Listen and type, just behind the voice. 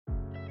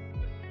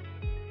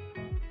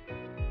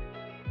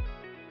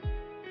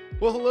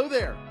Well, hello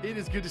there. It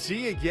is good to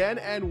see you again,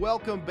 and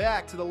welcome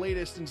back to the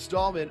latest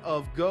installment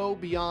of Go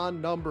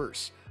Beyond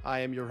Numbers.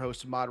 I am your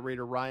host and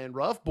moderator, Ryan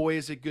Ruff. Boy,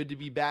 is it good to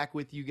be back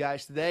with you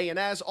guys today. And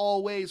as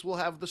always, we'll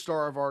have the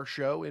star of our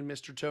show in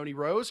Mr. Tony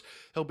Rose.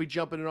 He'll be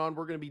jumping it on.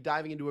 We're going to be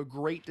diving into a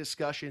great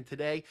discussion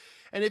today.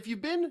 And if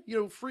you've been,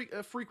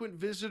 a frequent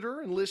visitor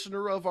and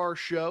listener of our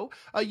show,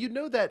 you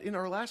know that in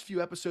our last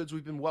few episodes,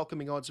 we've been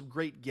welcoming on some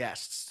great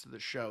guests to the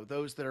show.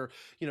 Those that are,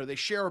 they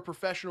share a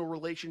professional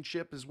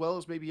relationship as well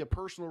as maybe a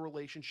personal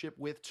relationship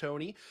with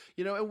Tony,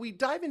 and we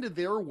dive into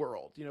their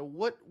world,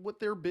 what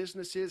their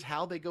business is,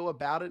 how they go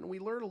about it, and we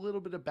learn a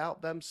little bit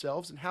about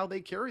themselves and how they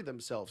carry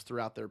themselves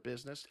throughout their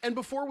business. And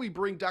before we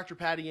bring Dr.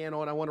 Patty Ann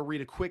on, I want to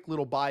read a quick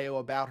little bio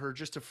about her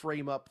just to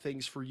frame up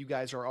things for you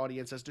guys, our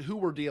audience, as to who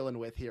we're dealing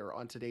with here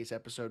on today's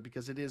episode,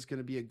 because it is going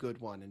to be a good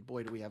one. And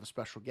boy, do we have a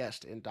special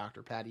guest in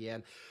Dr. Patty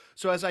Ann.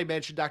 So as I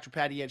mentioned, Dr.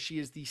 Patty Ann, she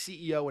is the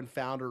CEO and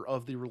founder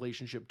of the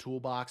Relationship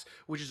Toolbox,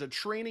 which is a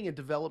training and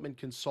development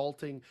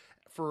consulting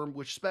firm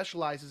which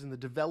specializes in the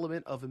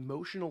development of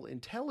emotional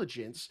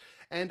intelligence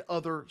and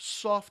other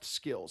soft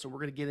skills. And we're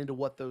going to get into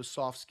what those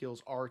soft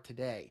skills are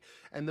today.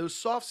 And those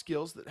soft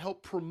skills that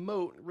help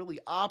promote really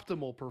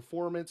optimal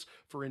performance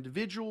for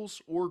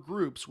individuals or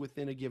groups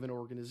within a given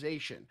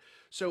organization.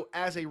 So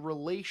as a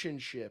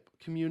relationship,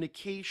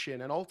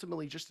 communication, and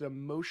ultimately just an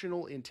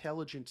emotional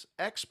intelligence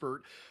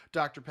expert,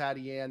 Dr.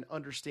 Patty Ann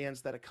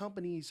understands that a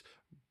company's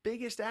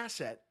biggest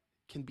asset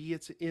can be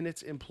in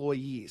its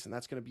employees. And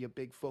that's going to be a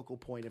big focal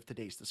point of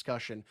today's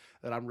discussion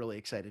that I'm really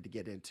excited to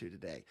get into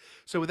today.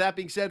 So with that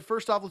being said,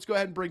 first off, let's go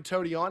ahead and bring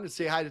Tony on and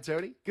say hi to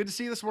Tony. Good to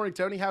see you this morning,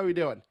 Tony. How are you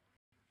doing?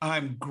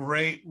 I'm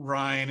great,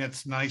 Ryan.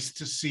 It's nice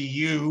to see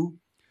you.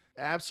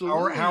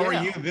 Absolutely. How are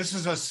you?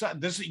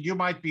 You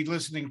might be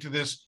listening to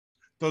this,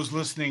 those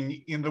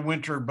listening in the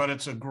winter, but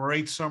it's a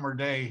great summer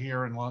day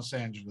here in Los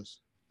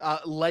Angeles.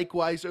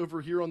 Likewise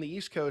over here on the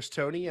East Coast,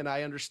 Tony, and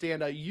I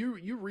understand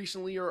you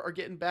recently are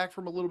getting back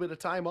from a little bit of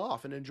time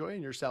off and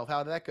enjoying yourself.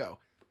 How did that go?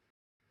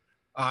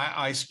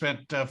 I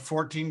spent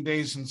 14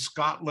 days in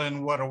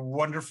Scotland. What a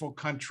wonderful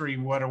country.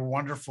 What a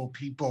wonderful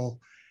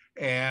people.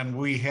 And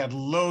we had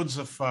loads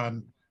of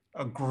fun.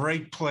 A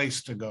great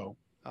place to go.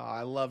 Oh,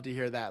 I love to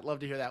hear that. Love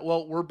to hear that.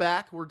 Well, we're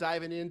back. We're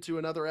diving into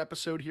another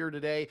episode here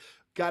today.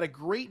 Got a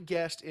great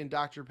guest in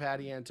Dr.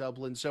 Patty Ann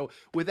Tublin. So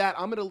with that,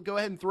 I'm going to go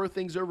ahead and throw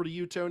things over to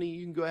you, Tony.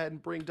 You can go ahead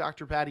and bring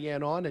Dr. Patty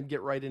Ann on and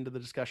get right into the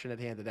discussion at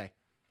hand today.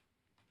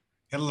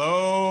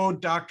 Hello,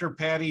 Dr.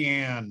 Patty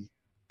Ann.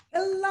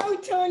 Hello,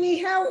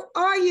 Tony. How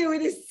are you?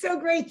 It is so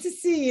great to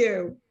see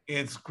you.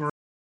 It's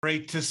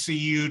great to see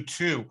you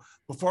too.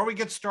 Before we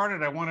get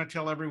started, I want to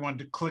tell everyone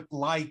to click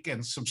like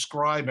and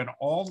subscribe and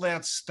all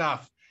that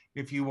stuff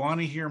if you want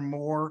to hear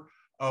more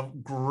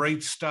of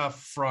great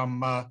stuff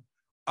from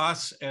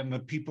us and the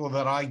people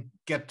that I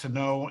get to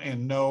know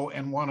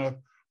and want to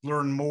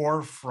learn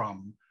more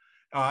from.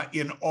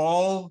 In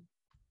all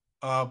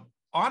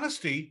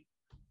honesty,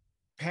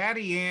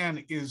 Patty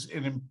Ann is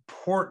an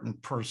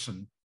important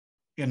person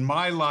in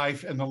my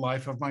life and the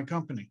life of my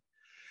company.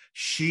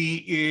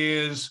 She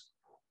is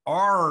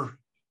our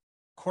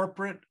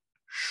corporate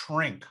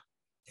shrink.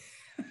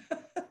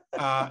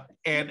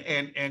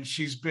 And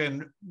she's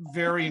been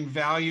very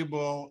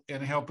invaluable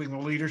in helping the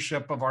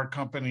leadership of our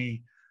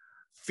company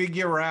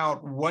figure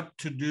out what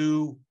to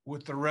do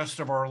with the rest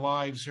of our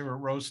lives here at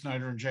Rose,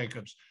 Snyder and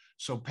Jacobs.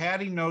 So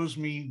Patty knows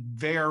me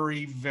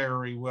very,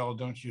 very well,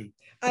 don't you?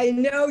 I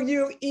know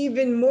you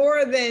even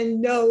more than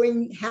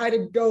knowing how to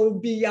go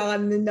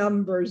beyond the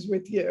numbers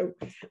with you.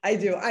 I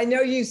do. I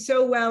know you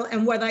so well.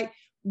 And what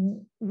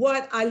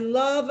I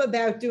love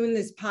about doing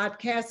this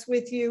podcast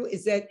with you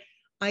is that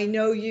I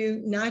know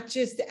you not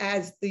just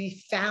as the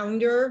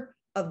founder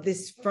of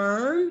this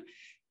firm,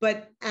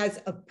 but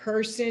as a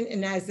person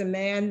and as a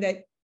man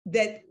that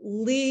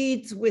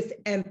leads with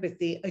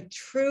empathy, a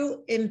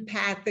true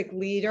empathic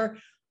leader.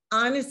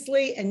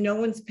 Honestly, and no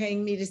one's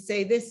paying me to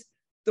say this,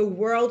 the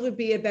world would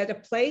be a better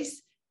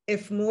place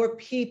if more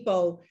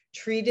people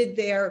treated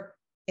their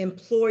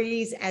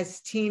employees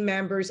as team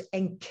members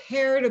and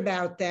cared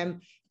about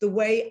them the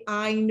way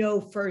I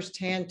know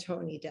firsthand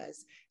Tony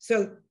does.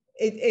 So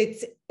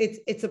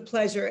it's a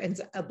pleasure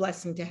and a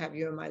blessing to have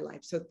you in my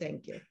life. So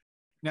thank you.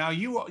 Now,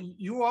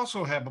 you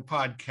also have a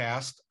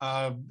podcast.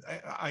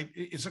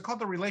 Is it called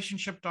The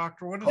Relationship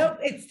Doctor? What is it?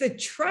 It's The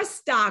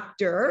Trust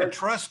Doctor. The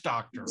Trust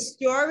Doctor.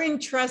 Restoring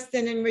trust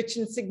and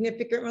enriching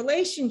significant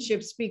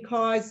relationships,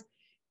 because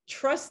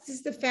trust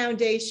is the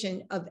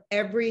foundation of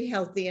every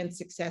healthy and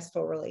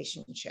successful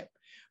relationship,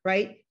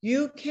 right?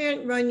 You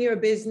can't run your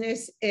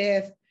business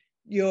if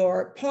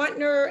your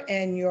partner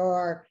and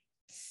your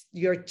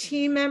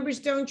team members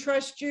don't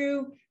trust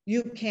you.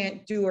 You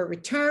can't do a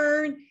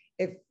return.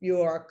 If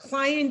your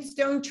clients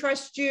don't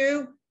trust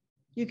you,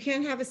 you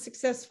can't have a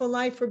successful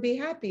life or be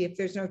happy if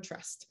there's no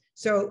trust.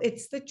 So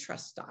it's the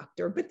Trust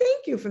Doctor, but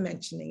thank you for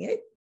mentioning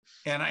it.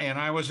 And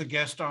I was a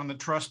guest on the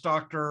Trust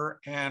Doctor,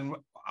 and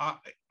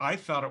I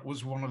thought it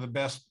was one of the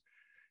best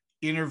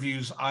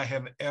interviews I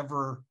have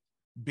ever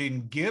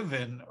been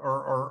given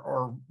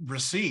or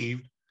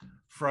received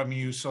from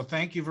you. So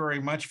thank you very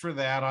much for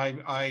that.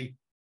 I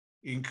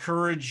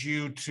encourage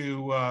you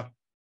to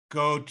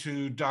go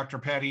to Dr.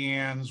 Patty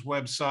Ann's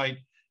website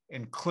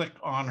and click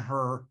on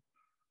her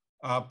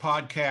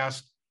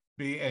podcast,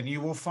 and you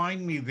will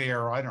find me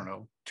there. I don't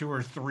know, two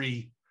or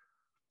three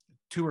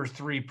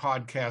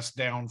podcasts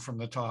down from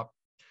the top.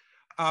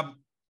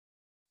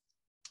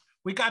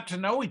 We got to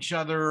know each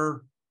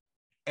other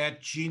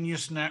at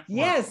Genius Network.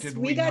 Yes,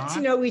 we got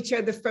to know each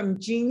other from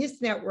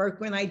Genius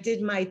Network when I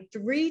did my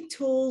 3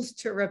 tools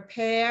to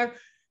repair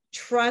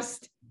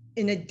trust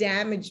in a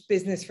damaged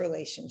business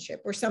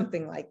relationship or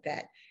something like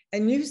that.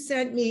 And you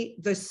sent me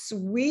the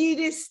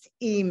sweetest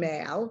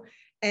email,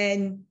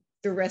 and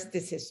the rest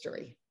is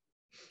history.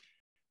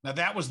 Now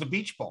that was the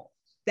beach ball.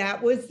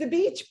 That was the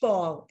beach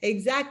ball.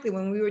 Exactly.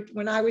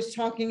 When I was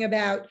talking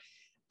about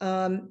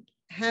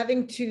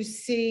having to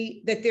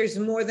see that there's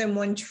more than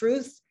one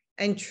truth,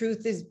 and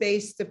truth is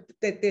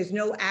that there's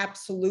no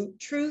absolute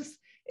truth.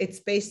 It's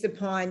based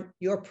upon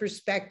your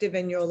perspective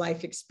and your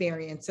life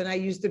experience. And I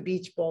used the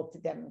beach ball to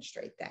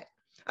demonstrate that.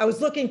 I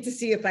was looking to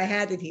see if I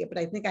had it here, but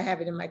I think I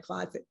have it in my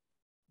closet.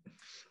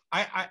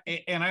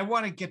 I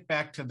want to get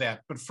back to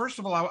that. But first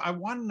of all, I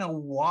want to know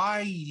why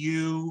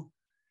you,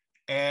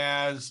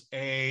 as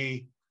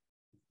a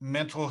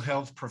mental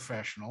health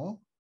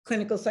professional,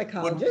 clinical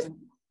psychologist,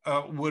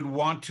 would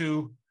want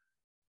to.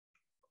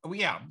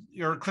 Yeah,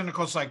 you're a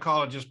clinical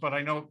psychologist, but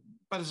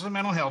as a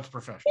mental health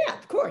professional. Yeah,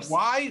 of course.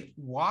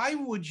 Why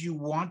would you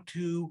want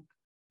to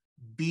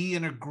be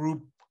in a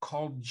group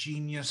called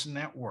Genius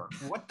Network?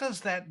 What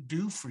does that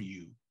do for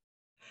you?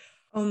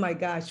 Oh my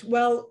gosh.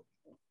 Well,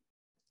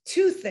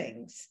 2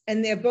 things,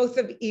 and they're both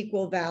of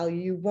equal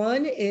value.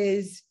 One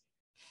is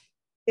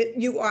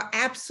you are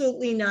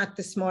absolutely not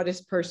the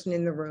smartest person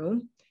in the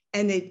room,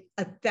 and it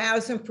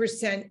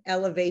 1,000%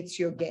 elevates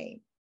your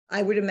game.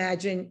 I would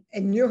imagine,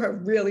 and you're a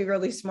really,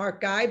 really smart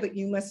guy, but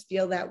you must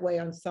feel that way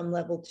on some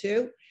level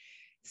too.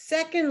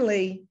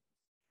 Secondly,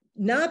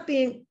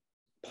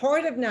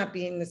 part of not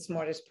being the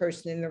smartest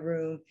person in the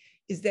room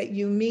is that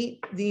you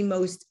meet the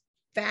most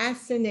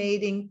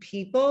fascinating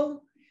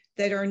people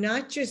that are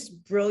not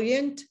just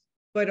brilliant,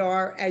 but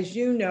are, as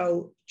you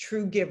know,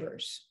 true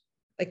givers.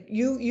 Like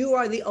you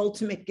are the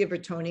ultimate giver,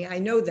 Tony. I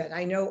know that.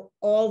 I know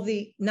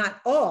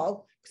not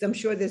all, because I'm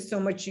sure there's so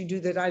much you do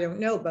that I don't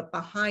know, but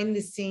behind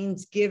the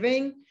scenes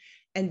giving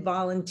and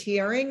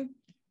volunteering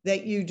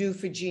that you do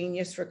for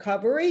Genius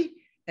Recovery.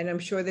 And I'm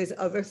sure there's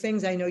other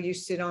things. I know you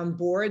sit on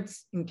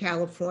boards in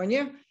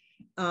California.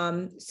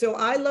 So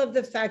I love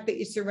the fact that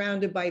you're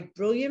surrounded by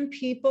brilliant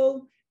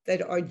people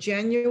that are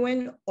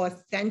genuine,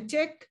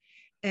 authentic,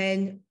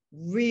 and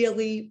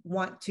really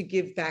want to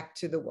give back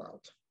to the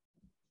world.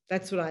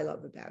 That's what I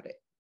love about it.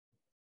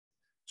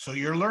 So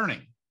you're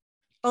learning.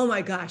 Oh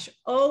my gosh,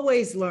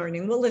 always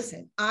learning. Well,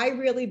 listen, I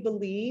really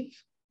believe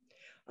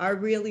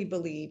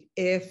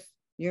if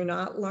you're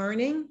not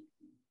learning,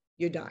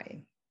 you're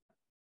dying.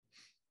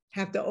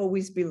 Have to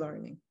always be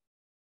learning.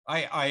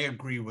 I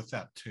agree with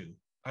that too.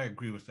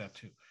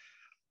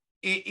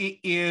 It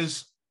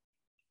is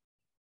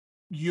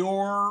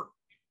your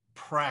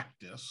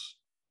practice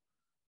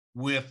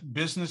with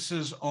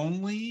businesses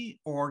only,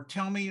 or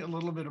tell me a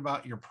little bit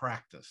about your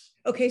practice.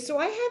 Okay, so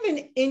I have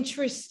an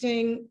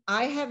interesting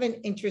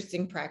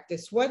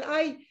practice. What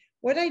I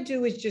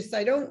do is just,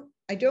 I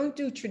don't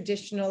do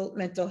traditional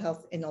mental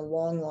health in a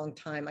long, long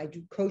time. I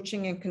do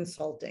coaching and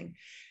consulting,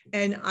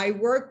 and I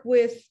work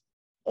with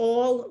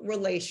all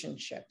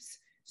relationships.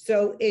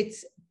 So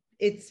it's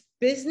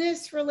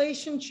business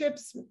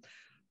relationships,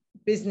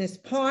 business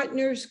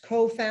partners,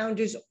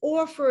 co-founders,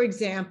 or for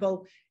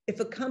example, if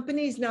a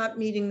company's not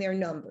meeting their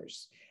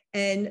numbers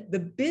and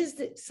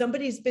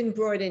somebody's been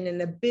brought in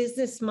and the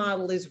business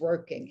model is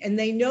working and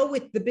they know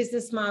the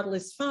business model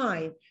is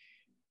fine,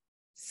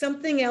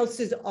 something else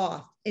is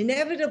off.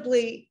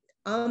 Inevitably,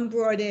 I'm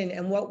brought in,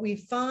 and what we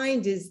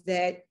find is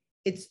that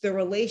it's the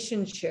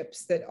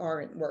relationships that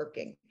aren't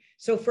working.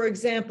 So for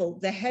example,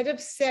 the head of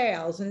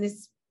sales, and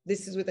this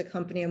is with the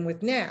company I'm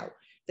with now,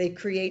 they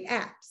create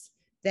apps.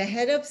 The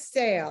head of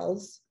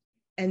sales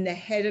and the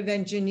head of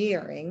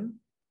engineering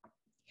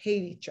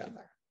hate each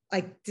other,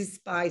 like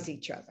despise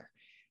each other.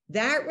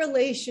 That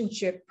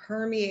relationship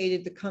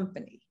permeated the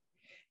company.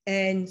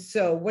 And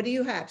so what do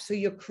you have? So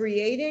you're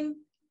creating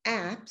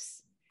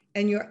apps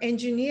and your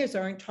engineers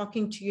aren't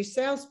talking to your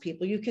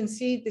salespeople. You can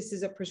see this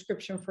is a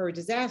prescription for a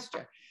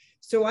disaster.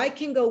 So I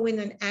can go in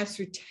and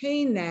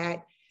ascertain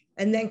that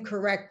and then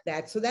correct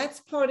that. So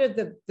that's part of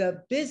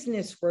the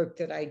business work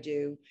that I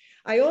do.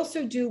 I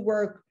also do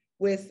work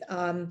with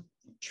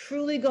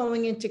truly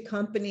going into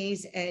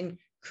companies and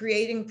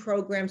creating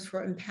programs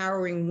for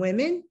empowering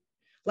women,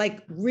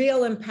 like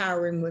real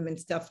empowering women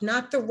stuff,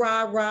 not the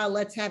rah-rah,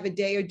 let's have a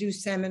day or two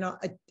seminar,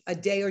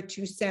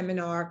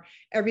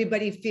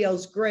 everybody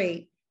feels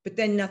great, but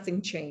then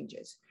nothing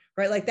changes,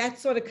 right? Like that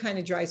sort of kind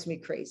of drives me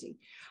crazy.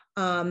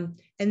 And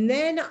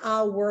then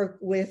I'll work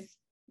with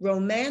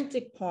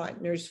romantic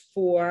partners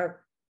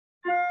for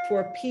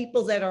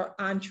people that are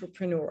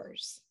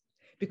entrepreneurs.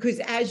 Because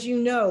as you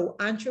know,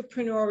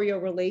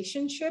 entrepreneurial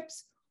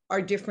relationships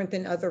are different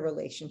than other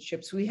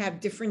relationships. We have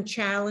different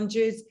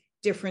challenges,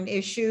 different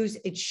issues.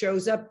 It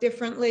shows up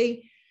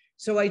differently.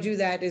 So I do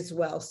that as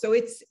well. So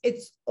it's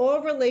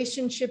all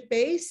relationship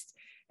based.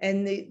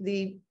 And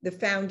the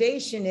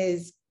foundation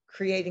is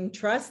creating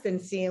trust and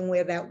seeing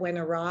where that went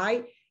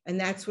awry. And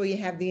that's where you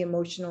have the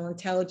emotional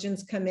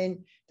intelligence come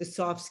in, the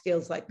soft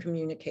skills like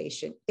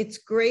communication. It's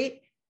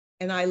great.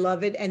 And I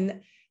love it.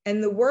 And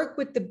the work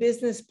with the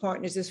business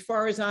partners, as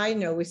far as I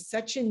know, is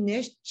such a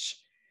niche.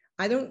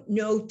 I don't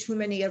know too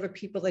many other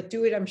people that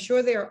do it. I'm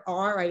sure there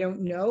are, I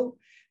don't know.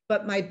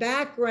 But my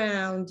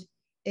background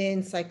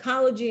in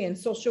psychology and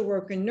social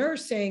work and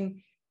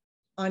nursing,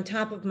 on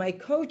top of my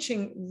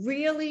coaching,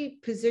 really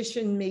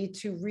positioned me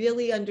to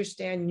really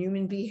understand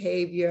human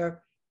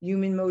behavior,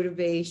 human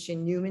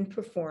motivation, human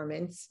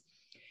performance.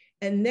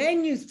 And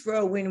then you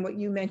throw in what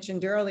you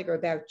mentioned earlier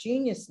about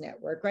Genius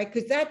Network, right?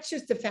 Because that's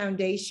just the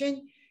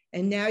foundation.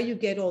 And now you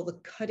get all the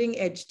cutting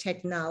edge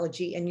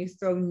technology and you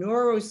throw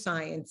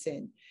neuroscience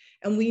in.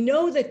 And we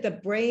know that the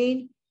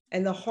brain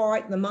and the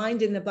heart, the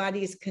mind and the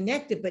body is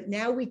connected, but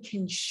now we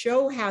can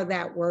show how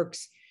that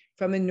works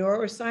from a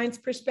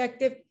neuroscience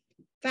perspective.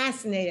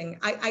 Fascinating.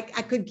 I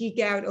could geek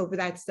out over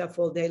that stuff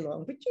all day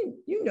long, but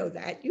you know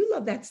that. You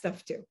love that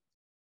stuff too.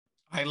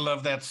 I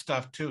love that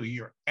stuff too.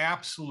 You're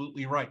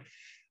absolutely right.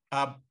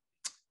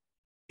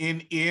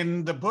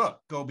 In the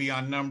book, Go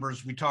Beyond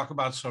Numbers, we talk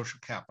about social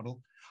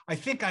capital. I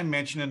think I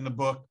mentioned in the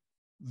book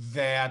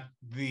that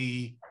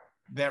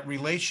that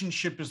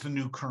relationship is the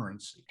new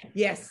currency.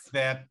 Yes.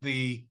 That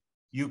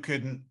you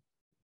can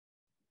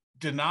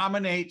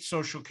denominate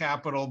social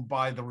capital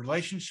by the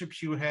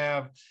relationships you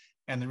have,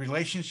 and the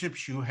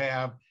relationships you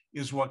have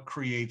is what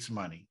creates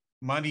money.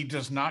 Money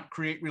does not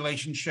create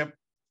relationship,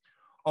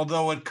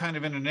 although it kind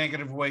of in a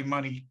negative way,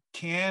 money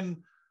can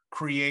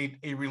create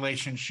a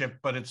relationship,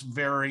 but it's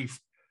very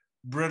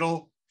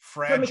brittle,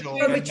 fragile.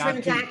 From a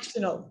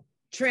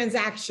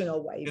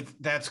transactional way.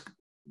 That's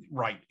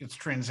right. It's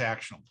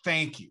transactional.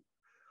 Thank you.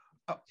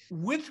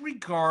 With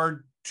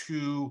regard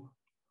to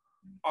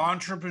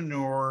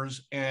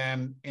entrepreneurs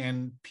and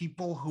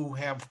people who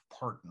have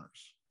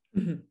partners,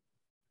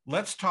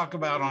 let's talk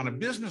about on a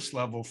business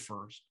level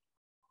first.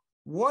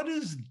 What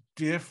is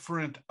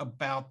different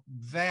about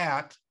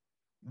that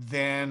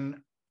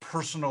than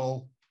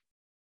personal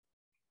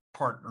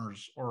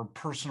partners or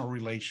personal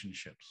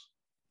relationships?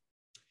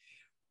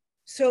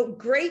 So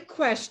great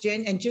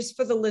question. And just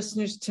for the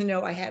listeners to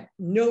know, I had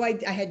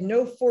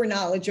no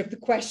foreknowledge of the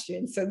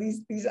question. So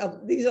these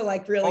are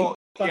like really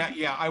fun.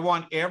 Yeah. I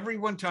want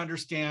everyone to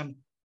understand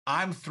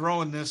I'm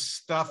throwing this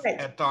stuff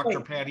at Dr.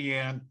 Patty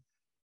Ann,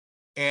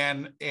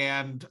 and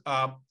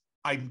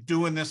I'm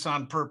doing this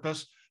on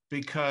purpose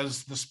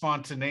because the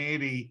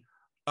spontaneity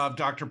of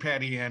Dr.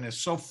 Patty Ann is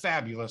so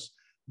fabulous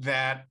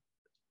that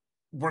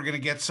we're going to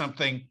get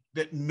something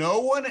that no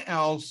one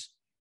else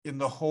in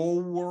the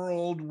whole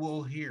world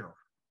will hear.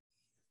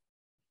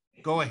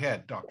 Go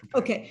ahead, Dr. Patty.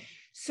 Okay,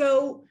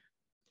 so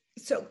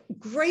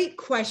great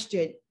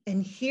question.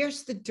 And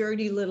here's the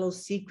dirty little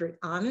secret.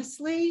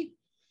 Honestly,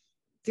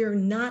 they're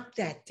not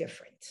that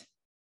different.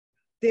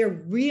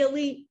 They're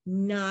really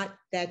not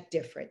that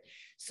different.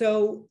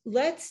 So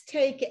let's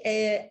take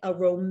a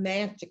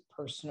romantic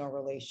personal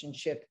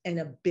relationship and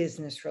a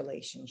business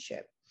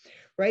relationship,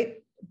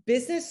 right?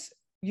 Business,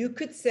 you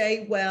could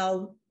say,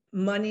 well,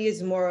 money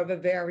is more of a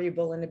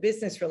variable in a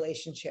business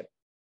relationship.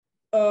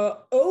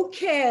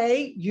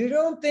 Okay, you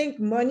don't think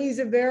money's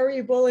a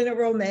variable in a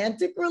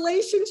romantic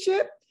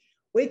relationship?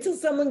 Wait till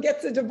someone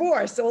gets a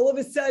divorce. All of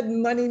a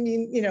sudden, money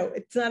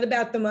it's not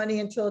about the money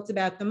until it's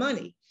about the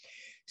money.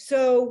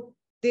 So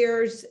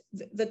there's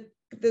the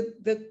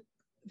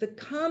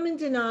common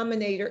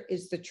denominator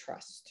is the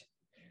trust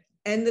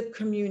and the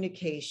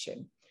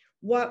communication.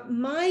 What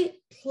might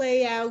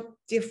play out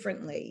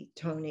differently,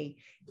 Tony,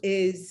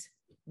 is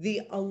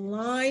the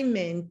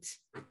alignment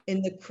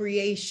in the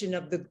creation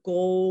of the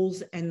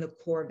goals and the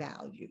core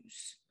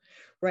values,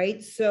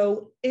 right?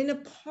 So in a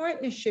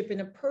partnership,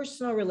 in a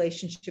personal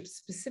relationship,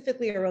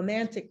 specifically a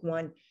romantic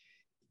one,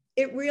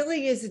 it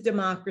really is a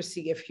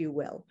democracy, if you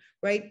will,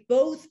 right?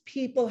 Both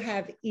people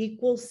have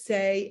equal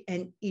say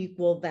and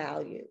equal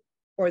value,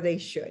 or they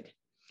should.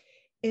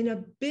 In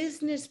a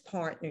business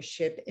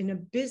partnership, in a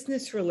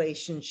business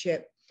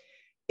relationship,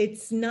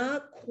 it's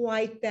not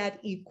quite that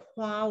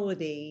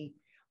equality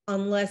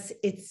unless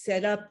it's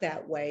set up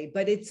that way,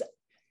 but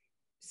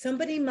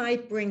somebody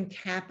might bring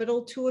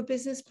capital to a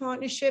business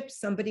partnership,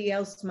 somebody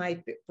else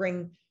might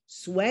bring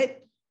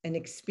sweat and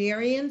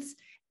experience,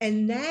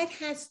 and that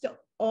has to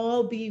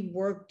all be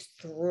worked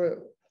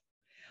through.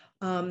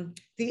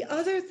 The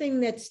other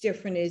thing that's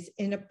different is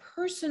in a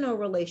personal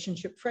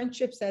relationship,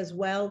 friendships as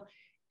well,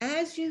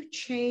 as you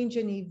change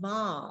and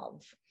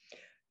evolve,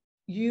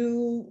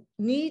 you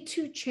need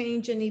to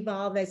change and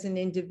evolve as an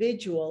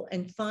individual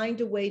and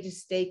find a way to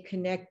stay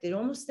connected.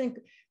 Almost think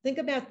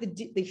about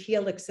the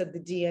helix of the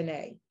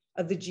DNA,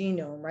 of the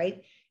genome,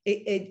 right?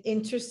 It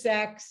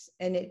intersects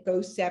and it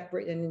goes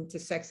separate and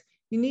intersects.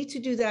 You need to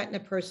do that in a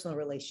personal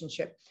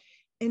relationship.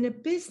 In a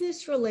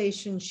business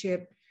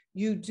relationship,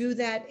 you do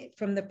that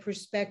from the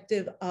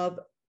perspective of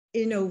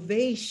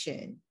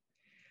innovation.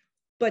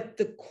 But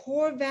the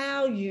core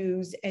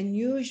values and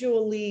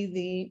usually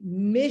the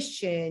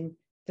mission,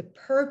 the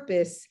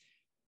purpose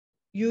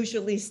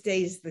usually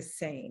stays the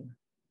same,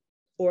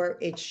 or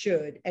it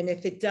should. And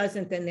if it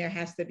doesn't, then there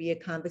has to be a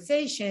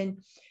conversation.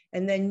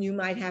 And then you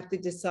might have to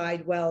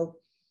decide, well,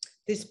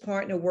 this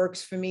partner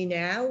works for me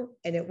now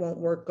and it won't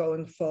work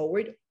going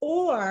forward.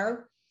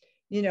 Or,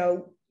 you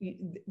know,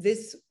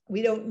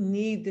 we don't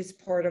need this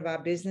part of our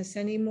business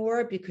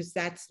anymore because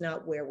that's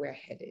not where we're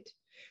headed.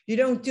 You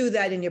don't do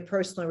that in your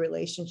personal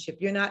relationship.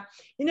 You're not,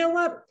 you know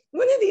what?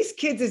 One of these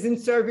kids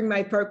isn't serving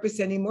my purpose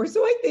anymore,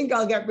 so I think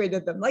I'll get rid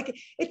of them. Like,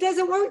 it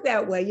doesn't work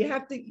that way. You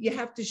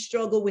have to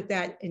struggle with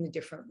that in a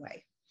different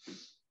way.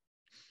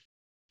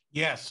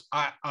 Yes,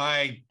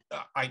 I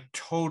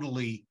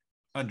totally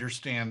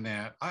understand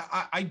that.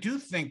 I do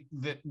think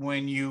that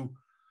when you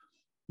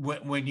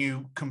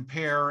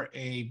compare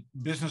a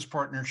business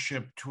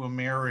partnership to a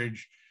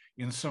marriage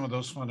in some of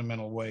those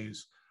fundamental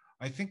ways,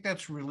 I think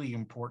that's really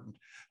important.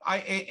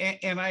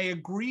 I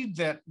agree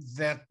that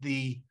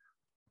the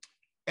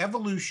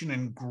evolution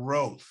and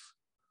growth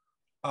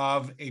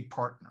of a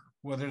partner,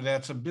 whether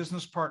that's a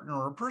business partner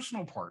or a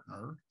personal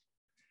partner,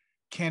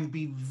 can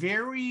be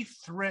very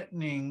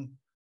threatening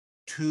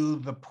to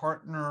the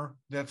partner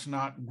that's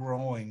not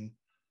growing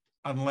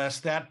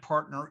unless that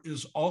partner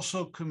is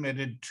also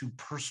committed to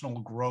personal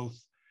growth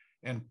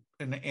and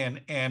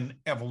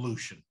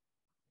evolution.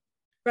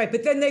 Right,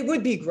 but then they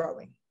would be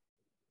growing.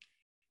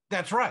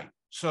 That's right.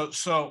 So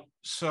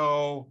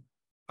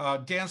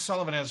Dan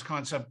Sullivan has a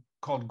concept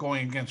called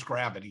going against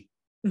gravity,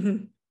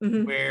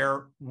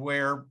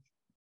 where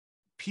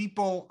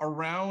people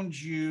around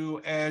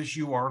you as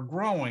you are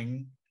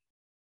growing,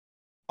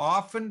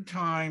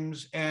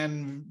 oftentimes,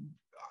 and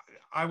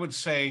I would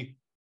say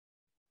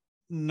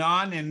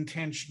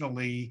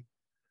non-intentionally,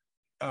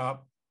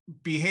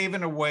 behave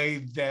in a way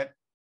that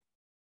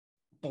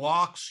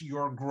blocks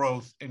your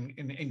growth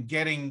in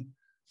getting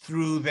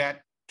through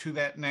that to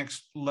that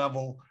next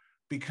level,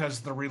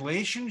 because the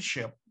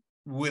relationship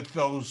with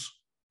those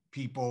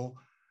people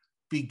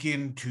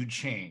begin to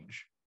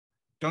change.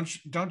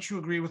 Don't you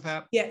agree with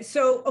that? Yeah.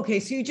 So,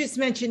 okay. So you just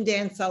mentioned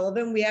Dan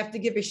Sullivan. We have to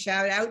give a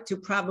shout out to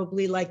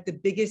probably like the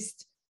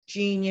biggest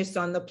genius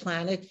on the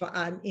planet.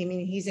 I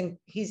mean,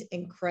 he's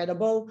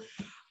incredible.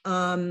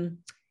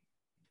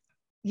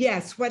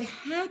 Yes. What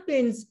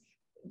happens,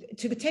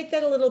 to take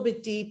that a little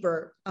bit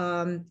deeper,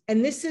 and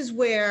this is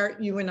where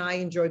you and I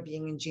enjoy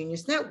being in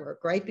Genius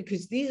Network, right?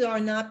 Because these are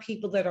not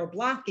people that are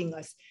blocking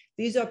us.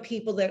 These are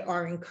people that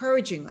are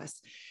encouraging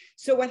us.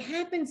 So what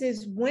happens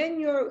is when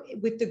you're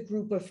with the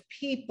group of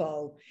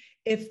people,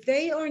 if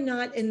they are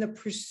not in the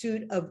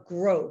pursuit of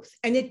growth,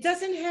 and it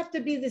doesn't have to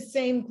be the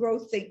same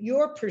growth that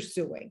you're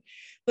pursuing,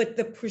 but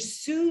the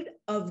pursuit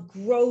of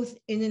growth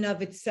in and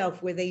of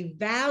itself, where they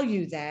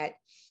value that,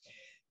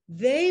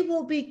 they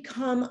will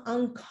become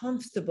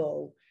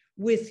uncomfortable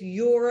with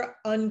your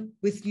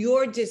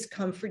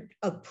discomfort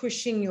of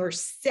pushing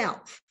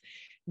yourself.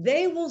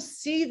 They will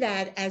see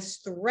that as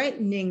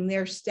threatening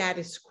their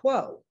status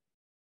quo.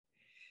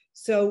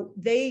 So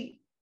they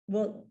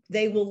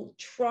will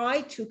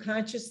try to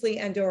consciously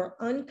and or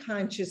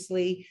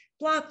unconsciously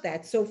block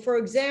that. So for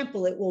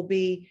example, it will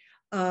be,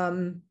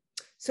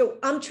 so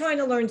I'm trying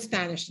to learn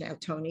Spanish now,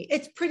 Tony.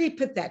 It's pretty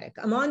pathetic.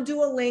 I'm on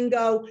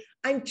Duolingo.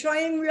 I'm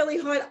trying really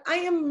hard. I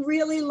am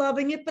really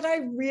loving it, but I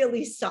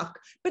really suck.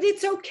 But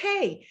it's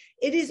okay.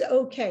 It is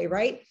okay,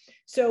 right?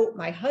 So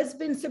my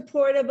husband's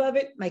supportive of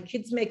it. My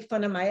kids make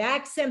fun of my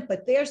accent,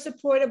 but they're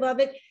supportive of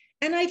it.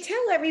 And I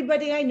tell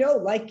everybody I know,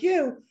 like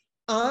you,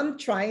 I'm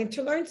trying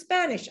to learn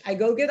Spanish. I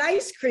go get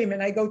ice cream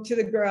and I go to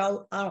the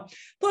girl,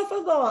 por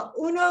favor,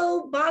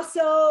 uno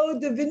vaso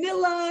de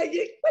vanilla,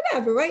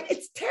 whatever, right?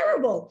 It's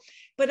terrible,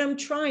 but I'm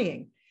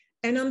trying.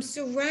 And I'm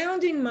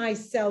surrounding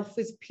myself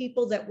with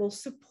people that will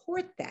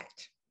support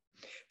that,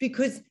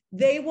 because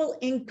they will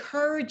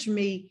encourage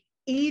me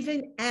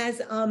even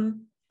as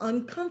I'm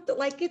uncomfortable.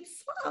 Like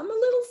I'm a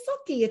little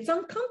sucky. It's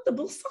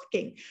uncomfortable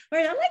sucking,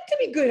 right? I like to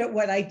be good at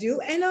what I do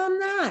and I'm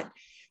not.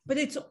 But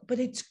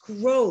it's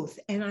growth,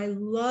 and I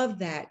love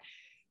that.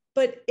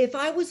 But if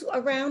I was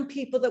around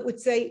people that would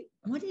say,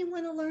 what do you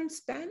want to learn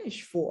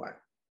Spanish for?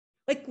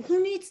 Like,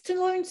 who needs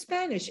to learn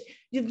Spanish?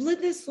 You've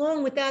lived this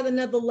long without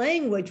another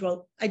language.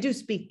 Well, I do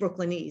speak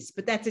Brooklynese,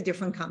 but that's a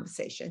different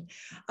conversation.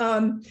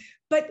 But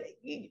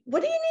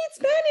what do you need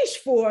Spanish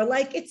for?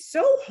 Like, it's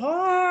so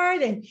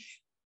hard.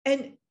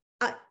 And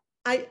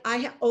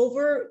I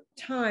over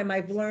time,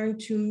 I've learned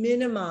to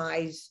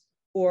minimize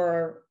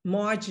or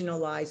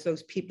marginalize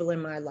those people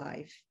in my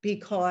life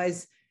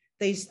because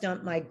they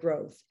stunt my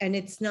growth. And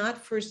it's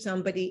not for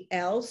somebody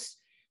else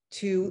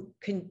to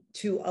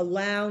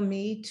allow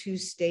me to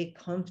stay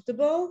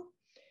comfortable.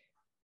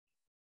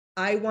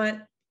 I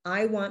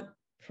want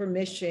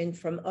permission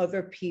from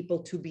other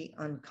people to be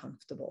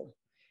uncomfortable.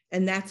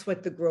 And that's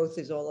what the growth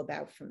is all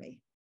about for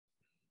me.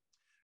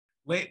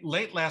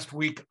 Late last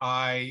week,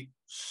 I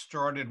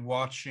started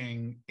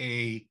watching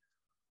a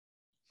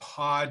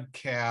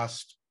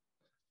podcast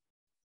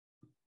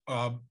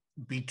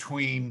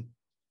between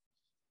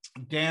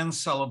Dan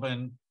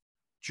Sullivan,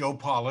 Joe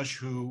Polish,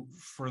 who,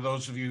 for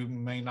those of you who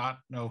may not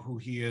know who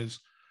he is,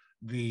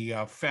 the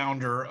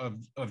founder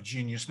of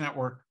Genius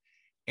Network,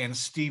 and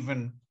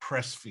Steven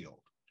Pressfield.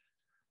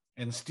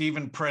 And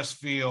Steven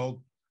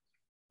Pressfield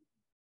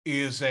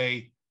is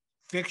a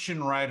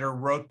fiction writer,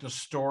 wrote the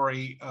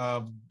story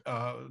of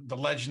The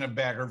Legend of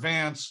Bagger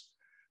Vance,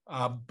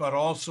 but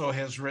also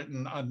has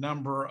written a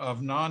number of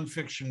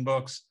nonfiction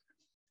books,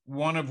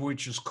 one of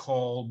which is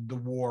called The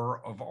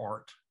War of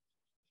Art.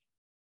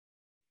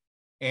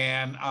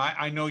 And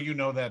I know you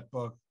know that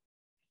book,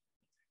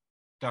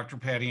 Dr.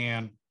 Patty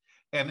Ann,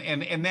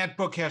 and that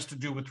book has to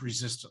do with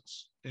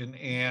resistance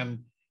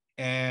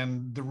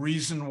and the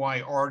reason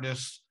why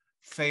artists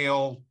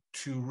fail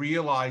to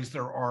realize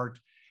their art,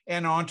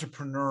 and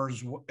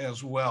entrepreneurs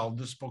as well.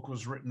 This book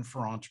was written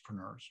for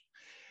entrepreneurs,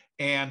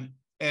 and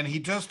he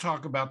does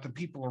talk about the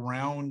people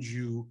around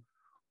you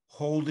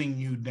holding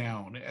you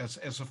down as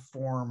a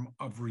form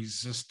of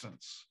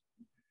resistance.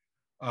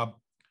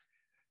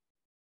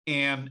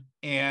 And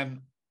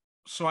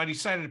so I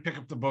decided to pick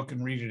up the book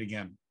and read it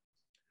again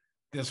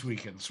this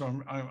weekend.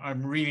 So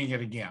I'm reading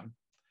it again.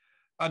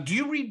 Do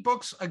you read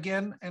books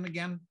again and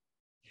again?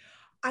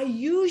 I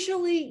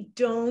usually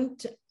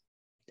don't.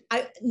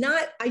 I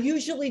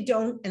usually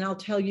don't, and I'll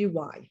tell you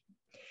why.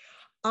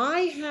 I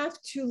have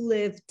to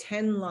live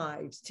 10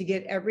 lives to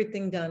get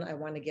everything done I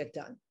want to get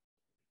done.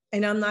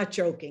 And I'm not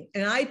joking.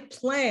 And I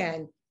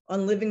plan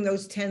on living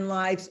those 10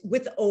 lives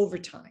with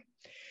overtime.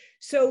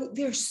 So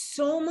there's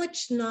so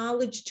much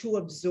knowledge to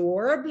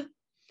absorb.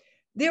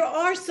 There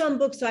are some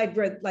books I've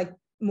read like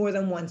more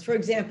than once. For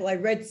example, I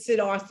read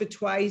Siddhartha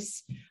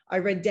twice. I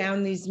read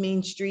Down These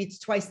Mean Streets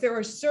twice. There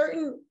are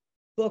certain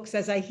books,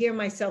 as I hear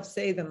myself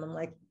say them, I'm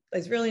like,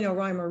 there's really no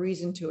rhyme or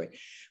reason to it.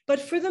 But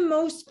for the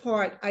most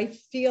part, I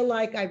feel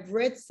like I've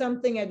read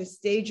something at a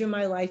stage in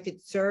my life,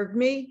 it served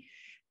me.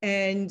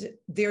 And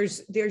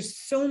there's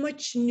so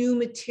much new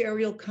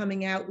material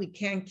coming out, we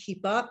can't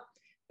keep up.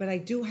 But I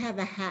do have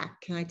a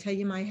hack. Can I tell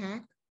you my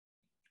hack?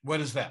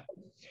 What is that?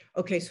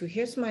 Okay, so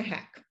here's my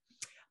hack.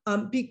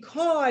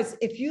 Because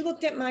if you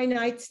looked at my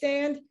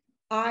nightstand,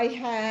 I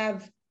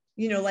have,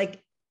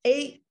 like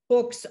 8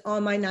 books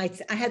on my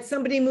nightstand. I had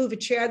somebody move a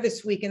chair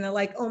this week and they're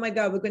like, oh my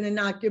God, we're going to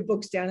knock your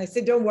books down. I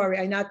said, don't worry,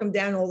 I knock them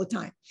down all the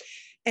time.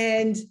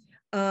 And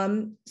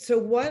so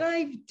what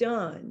I've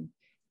done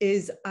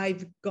is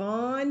I've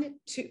gone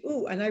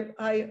to, and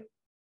I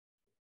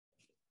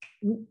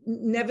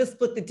Never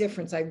Split the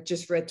Difference. I've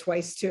just read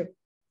twice too.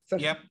 So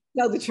yep.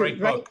 Tell the truth,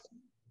 Great right? Book.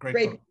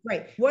 Great book.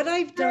 Right. What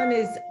I've done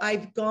is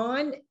I've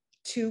gone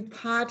to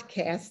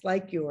podcasts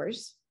like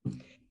yours,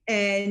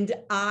 and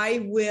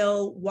I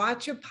will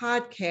watch a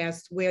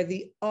podcast where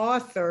the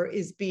author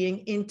is being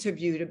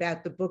interviewed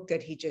about the book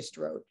that he just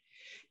wrote.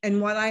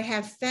 And what I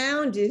have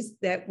found is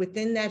that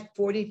within that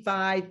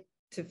 45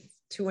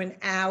 to an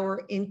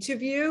hour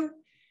interview,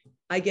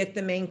 I get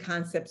the main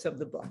concepts of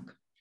the book.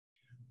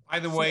 By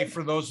the way,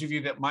 for those of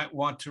you that might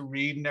want to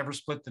read Never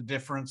Split the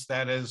Difference,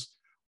 that is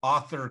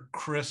author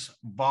Chris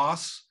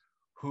Voss,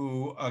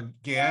 who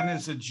again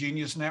is a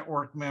Genius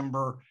Network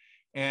member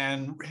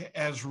and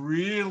has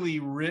really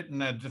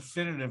written a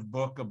definitive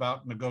book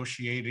about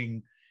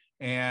negotiating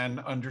and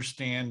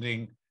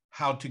understanding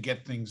how to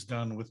get things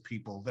done with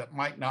people that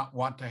might not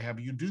want to have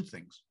you do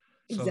things.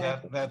 So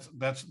exactly.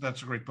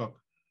 that's a great book.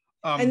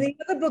 And the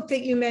other book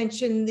that you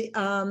mentioned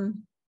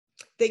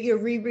that you're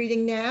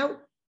rereading now,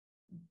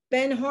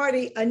 Ben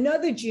Hardy,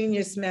 another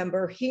Genius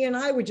member, he and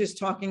I were just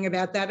talking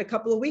about that a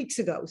couple of weeks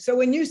ago. So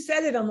when you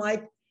said it, I'm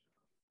like,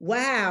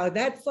 wow,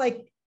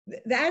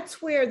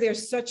 that's where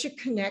there's such a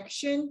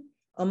connection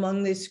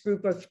among this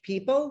group of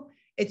people.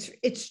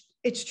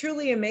 It's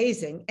truly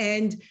amazing.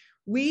 And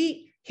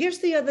here's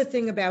the other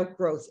thing about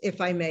growth, if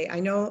I may.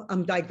 I know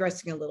I'm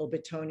digressing a little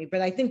bit, Tony,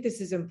 but I think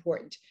this is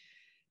important.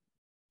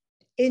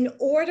 In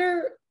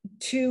order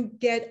to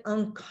get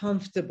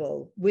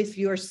uncomfortable with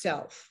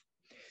yourself,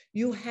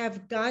 you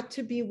have got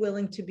to be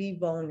willing to be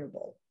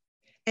vulnerable,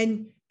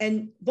 and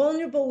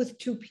vulnerable with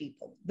 2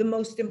 people. The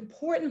most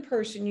important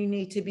person you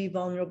need to be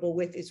vulnerable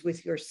with is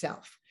with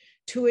yourself,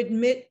 to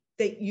admit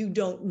that you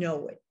don't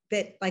know it,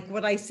 that, like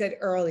what I said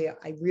earlier,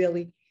 I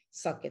really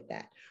suck at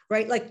that,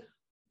 right? Like,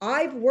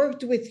 I've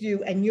worked with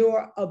you and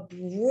you're a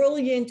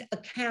brilliant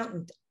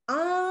accountant.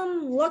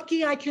 I'm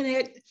lucky I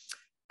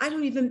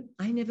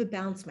never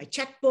balance my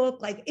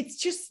checkbook. Like, it's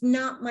just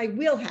not my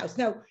wheelhouse.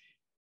 Now,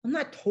 I'm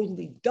not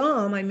totally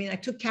dumb. I mean, I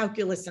took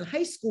calculus in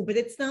high school, but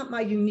it's not my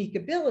unique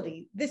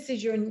ability. This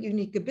is your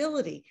unique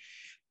ability.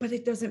 But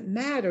it doesn't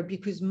matter,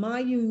 because my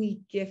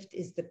unique gift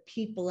is the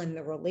people and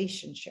the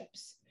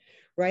relationships,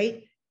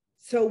 right?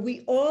 So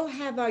we all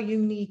have our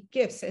unique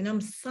gifts, and I'm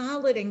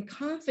solid and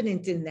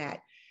confident in that.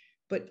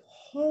 But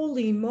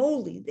holy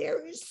moly,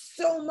 there is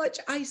so much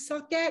I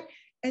suck at,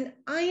 and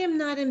I am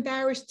not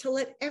embarrassed to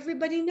let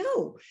everybody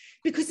know,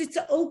 because it's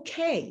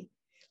okay.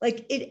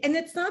 Like and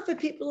it's not for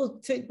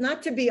people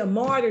not to be a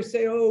martyr,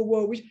 say, oh,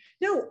 whoa.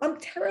 No, I'm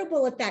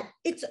terrible at that.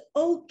 It's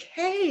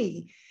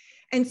okay.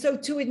 And so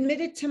to admit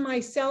it to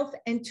myself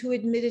and to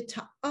admit it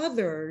to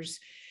others,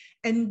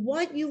 and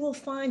what you will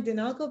find,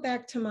 and I'll go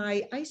back to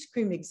my ice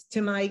cream,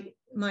 to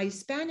my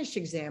Spanish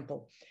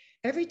example.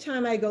 Every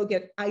time I go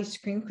get ice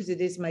cream, because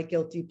it is my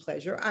guilty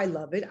pleasure, I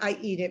love it. I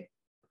eat it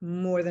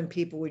more than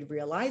people would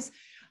realize.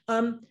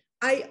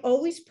 I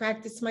always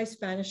practice my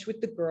Spanish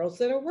with the girls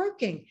that are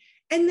working.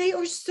 And they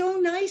are so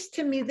nice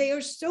to me. They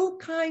are so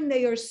kind.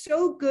 They are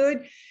so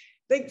good.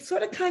 They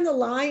sort of kind of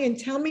lie and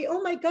tell me,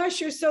 oh my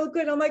gosh, you're so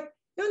good. I'm like,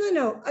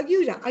 no,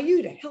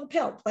 ayuda,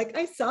 help. Like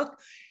I suck.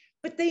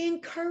 But they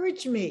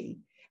encourage me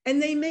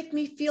and they make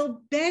me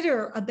feel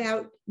better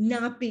about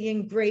not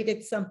being great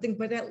at something,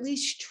 but at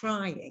least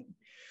trying,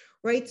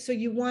 right? So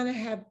you want to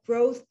have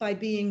growth by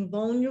being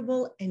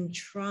vulnerable and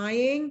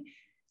trying,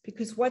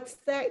 because what's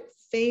that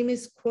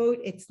famous quote?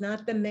 It's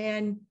not the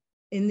man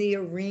in the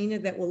arena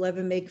that will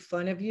ever make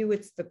fun of you.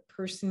 It's the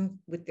person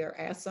with their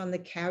ass on the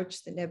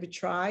couch that never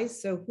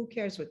tries. So who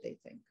cares what they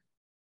think?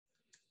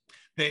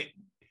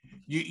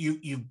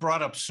 You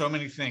brought up so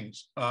many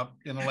things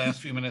in the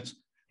last few minutes.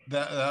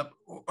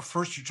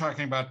 First, you're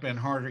talking about Ben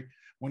Hardy.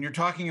 When you're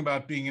talking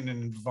about being in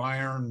an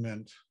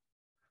environment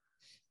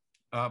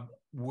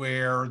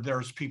where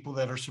there's people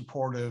that are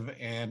supportive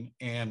and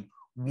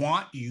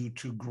want you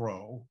to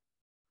grow,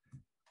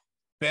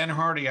 Ben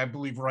Hardy, I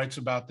believe, writes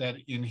about that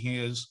in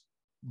his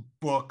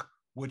book,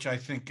 which I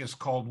think is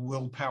called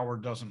Willpower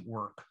Doesn't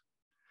Work.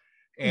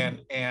 And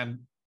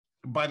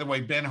by the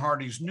way, Ben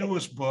Hardy's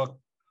newest book,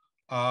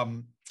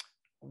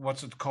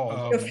 what's it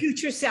called? Your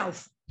Future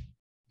Self.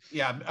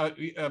 Yeah,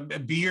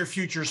 Be Your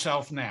Future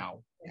Self Now.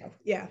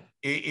 Yeah.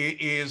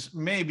 It is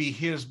maybe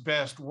his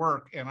best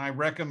work. And I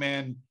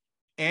recommend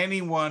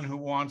anyone who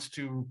wants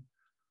to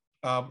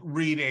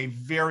read a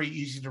very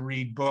easy to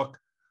read book,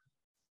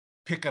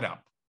 pick it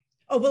up.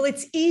 Oh, well,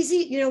 it's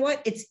easy. You know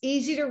what? It's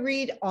easy to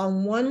read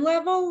on one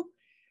level,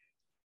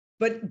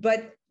 but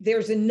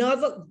there's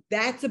another,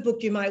 that's a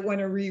book you might want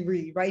to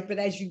reread, right? But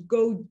as you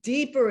go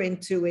deeper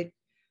into it,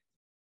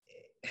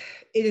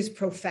 it is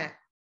profound.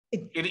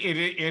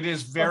 It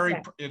is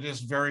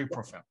very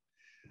profound.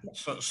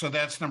 So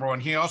that's number one.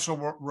 He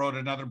also wrote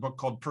another book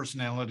called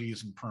Personality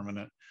Isn't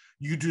Permanent.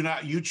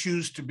 You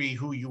choose to be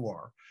who you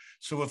are.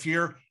 So if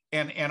you're,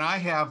 and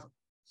I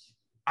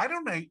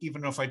don't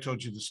even know if I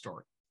told you the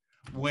story.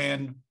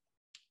 When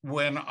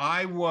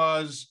I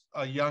was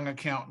a young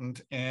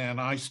accountant and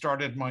I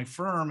started my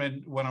firm,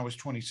 and when I was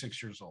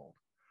 26 years old,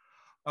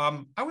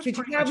 I was. Did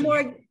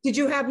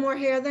you have more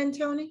hair then,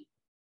 Tony?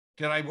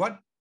 Did I what?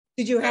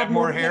 Did you have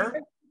more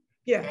hair?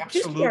 Yeah,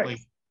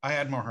 absolutely. I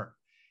had more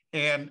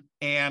hair,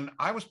 and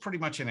I was pretty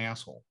much an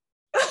asshole,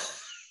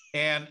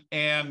 and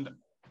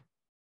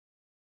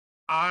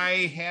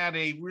I had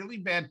a really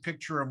bad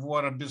picture of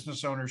what a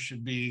business owner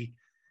should be,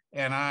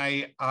 and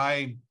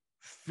I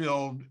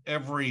filled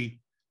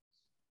every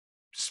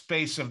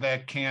space of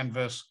that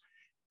canvas.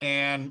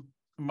 And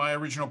my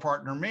original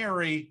partner,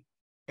 Mary,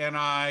 and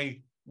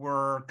I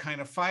were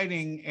kind of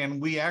fighting,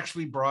 and we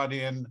actually brought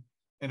in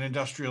an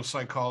industrial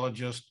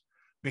psychologist,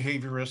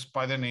 behaviorist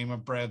by the name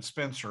of Brad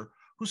Spencer,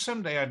 who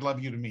someday I'd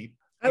love you to meet.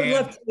 I would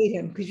love to meet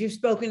him because you've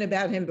spoken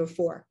about him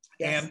before.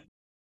 Yes.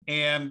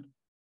 And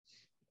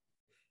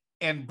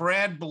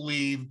Brad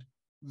believed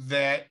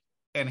that,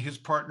 and his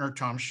partner,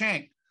 Tom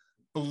Shank,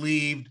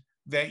 believed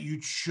that you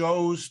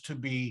chose to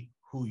be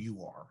who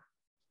you are,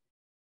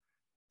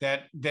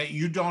 that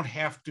you don't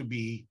have to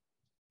be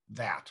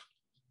that.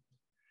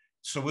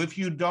 So if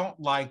you don't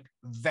like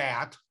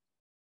that,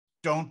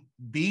 don't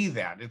be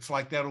that. It's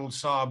like that old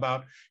saw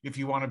about, if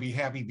you want to be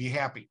happy, be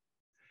happy.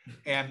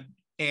 And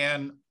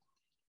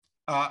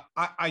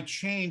I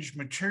changed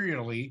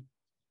materially.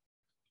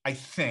 I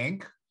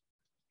think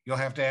you'll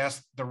have to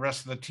ask the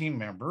rest of the team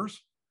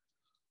members,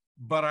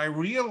 but I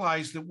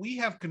realized that we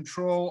have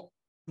control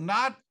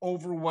not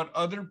over what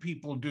other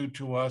people do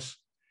to us,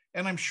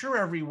 and I'm sure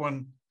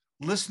everyone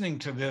listening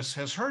to this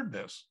has heard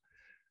this,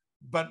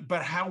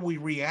 but how we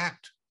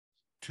react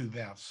to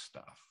that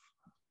stuff.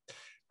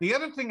 The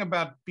other thing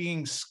about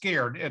being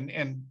scared,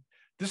 and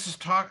this is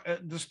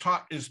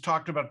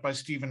talked about by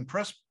Stephen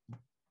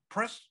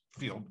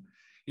Pressfield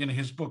in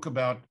his book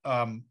about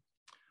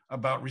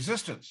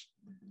resistance.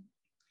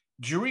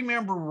 Do you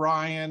remember,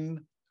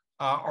 Ryan,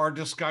 our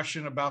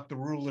discussion about the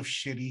rule of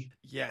shitty?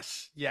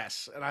 Yes.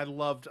 And I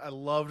loved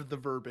the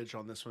verbiage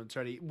on this one,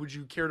 Tony. Would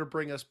you care to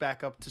bring us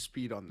back up to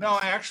speed on this? No,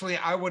 actually,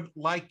 I would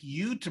like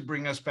you to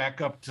bring us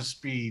back up to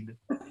speed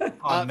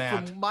on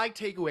that. From my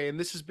takeaway, and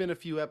this has been a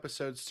few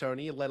episodes,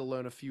 Tony, let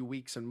alone a few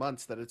weeks and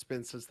months that it's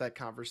been since that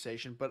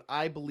conversation, but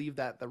I believe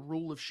that the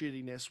rule of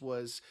shittiness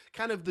was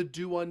kind of the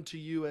do unto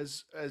you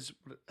as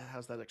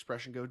how's that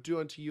expression go? Do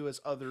unto you as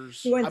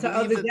others. Do unto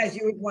others as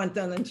you would want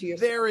done unto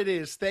yourself. There it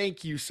is.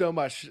 Thank you so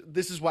much.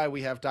 This is why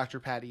we have Dr.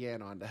 Patty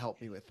Ann on to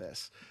help me with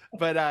this.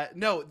 But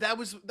no, that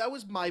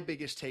was my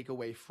biggest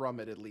takeaway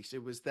from it. At least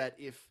it was that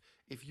if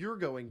you're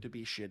going to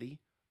be shitty,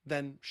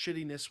 then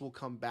shittiness will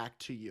come back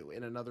to you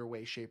in another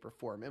way, shape, or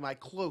form. Am I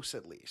close,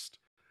 at least?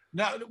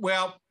 No,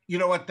 well, you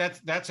know what?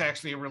 That's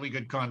actually a really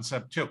good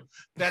concept too.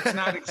 That's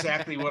not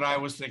exactly what I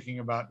was thinking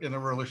about in the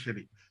rule of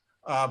shitty.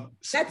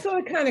 That's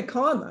all kind of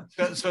karma.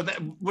 So that,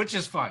 which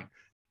is fine.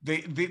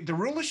 The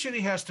rule of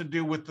shitty has to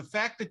do with the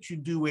fact that you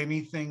do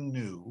anything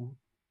new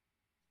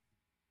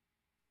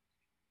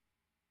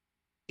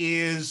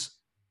is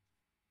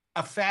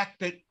a fact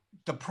that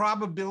the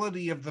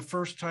probability of the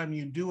first time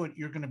you do it,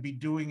 you're going to be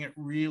doing it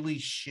really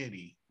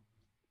shitty.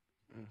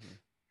 Mm-hmm.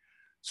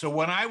 So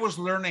when I was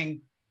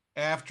learning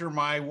after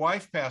my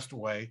wife passed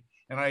away,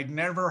 and I'd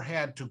never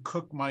had to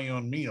cook my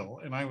own meal,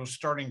 and I was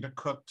starting to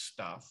cook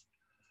stuff,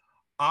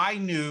 I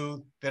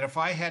knew that if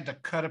I had to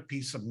cut a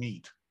piece of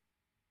meat,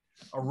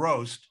 a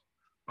roast,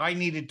 I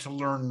needed to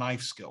learn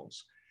knife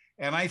skills.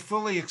 And I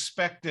fully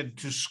expected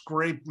to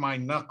scrape my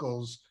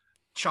knuckles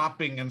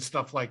chopping and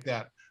stuff like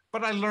that.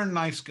 But I learned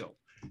knife skills.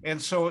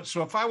 And so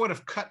if I would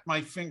have cut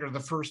my finger the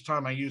first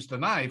time I used the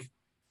knife,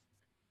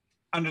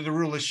 under the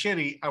rule of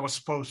shitty, I was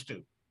supposed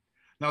to.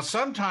 Now,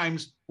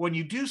 sometimes when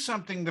you do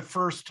something the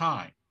first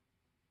time,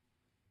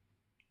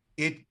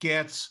 it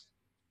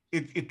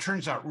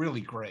turns out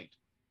really great.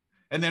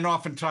 And then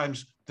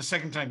oftentimes the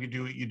second time you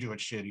do it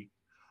shitty.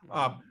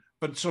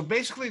 But so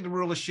basically the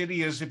rule of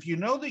shitty is if you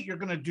know that you're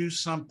going to do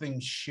something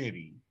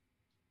shitty,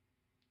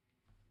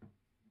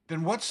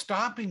 then what's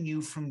stopping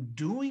you from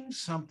doing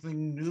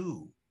something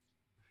new?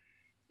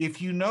 If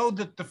you know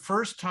that the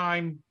first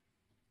time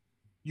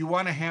you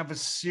want to have a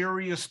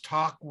serious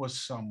talk with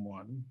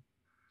someone,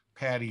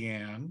 Patty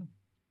Ann,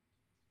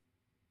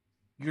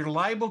 you're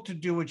liable to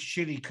do it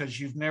shitty because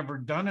you've never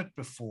done it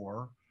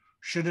before.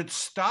 Should it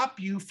stop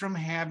you from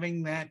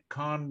having that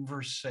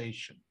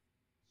conversation?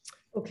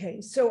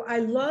 Okay, so I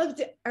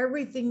loved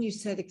everything you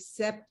said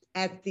except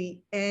at the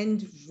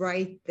end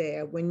right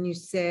there when you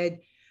said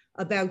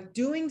about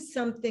doing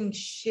something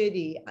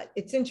shitty.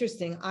 It's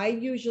interesting. I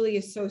usually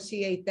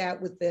associate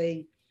that with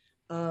the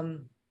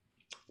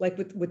like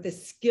with the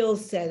skill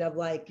set of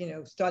like, you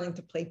know, starting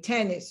to play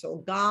tennis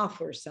or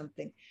golf or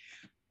something.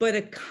 But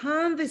a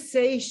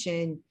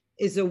conversation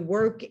is a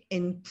work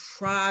in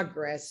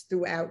progress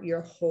throughout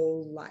your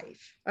whole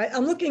life.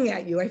 I'm looking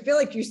at you. I feel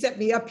like you set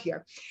me up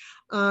here.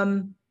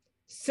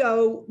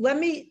 So let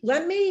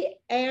me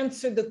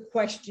answer the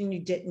question you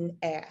didn't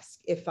ask,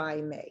 if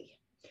I may.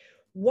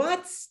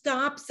 What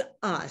stops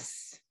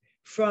us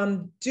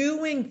from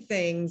doing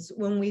things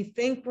when we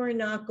think we're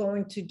not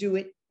going to do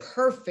it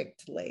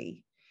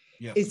perfectly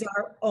is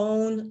our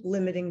own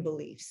limiting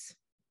beliefs.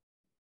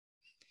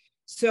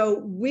 So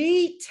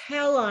we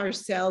tell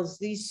ourselves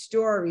these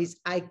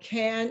stories, I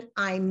can,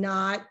 I'm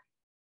not,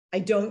 I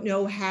don't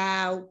know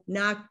how,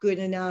 not good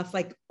enough,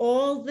 like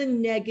all the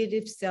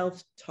negative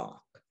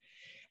self-talk.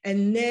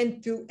 And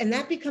then and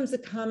that becomes a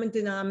common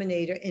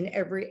denominator in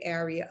every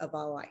area of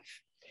our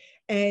life.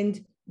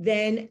 And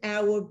then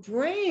our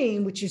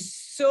brain, which is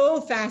so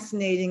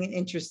fascinating and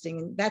interesting,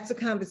 and that's a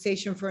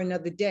conversation for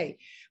another day,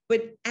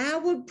 but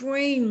our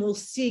brain will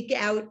seek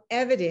out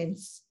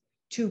evidence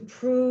to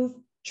prove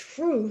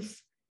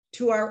truth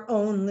to our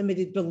own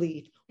limited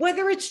belief,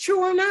 whether it's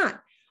true or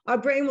not. Our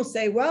brain will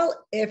say,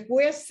 well, if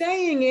we're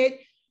saying it,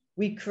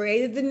 we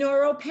created the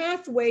neural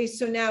pathway,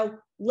 so now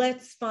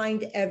let's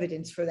find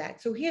evidence for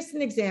that. So here's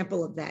an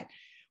example of that.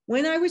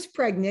 When I was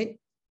pregnant,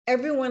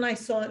 everyone I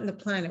saw on the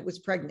planet was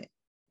pregnant.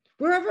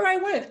 Wherever I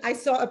went, I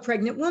saw a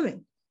pregnant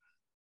woman.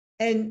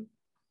 And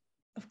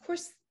of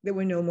course, there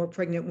were no more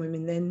pregnant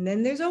women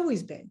than there's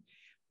always been.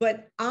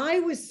 But I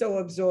was so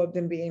absorbed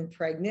in being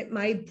pregnant,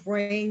 my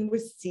brain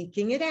was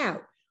seeking it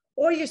out.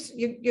 Or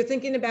you're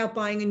thinking about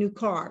buying a new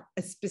car,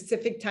 a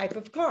specific type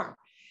of car.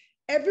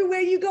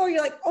 Everywhere you go,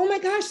 you're like, oh my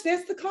gosh,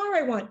 there's the car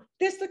I want.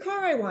 There's the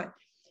car I want.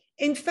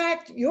 In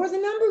fact, you're the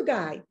number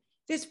guy.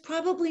 There's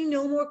probably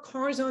no more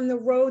cars on the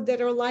road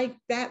that are like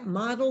that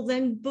model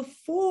than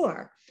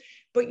before,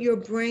 but your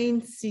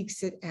brain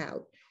seeks it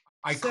out.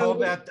 I call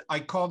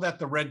that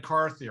the red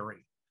car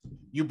theory.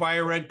 You buy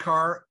a red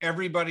car,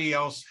 everybody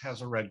else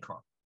has a red car.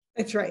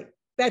 That's right.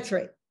 That's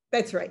right.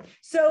 That's right.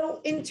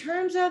 So in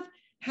terms of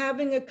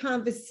having a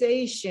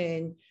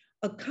conversation,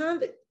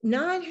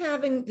 not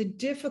having the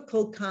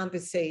difficult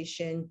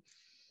conversation,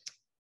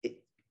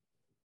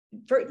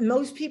 for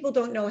most people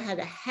don't know how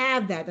to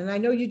have that. And I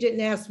know you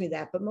didn't ask me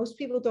that, but most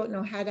people don't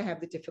know how to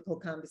have the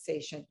difficult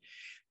conversation.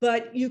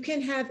 But you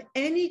can have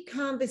any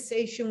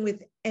conversation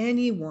with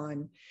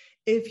anyone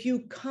if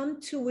you come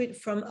to it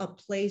from a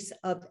place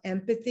of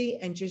empathy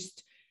and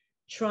just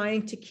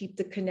trying to keep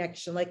the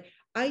connection. Like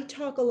I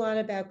talk a lot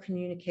about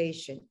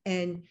communication,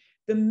 and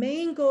the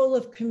main goal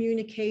of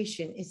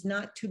communication is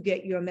not to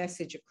get your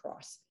message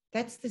across.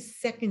 That's the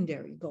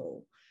secondary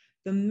goal.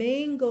 The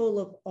main goal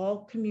of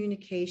all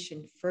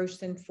communication,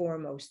 first and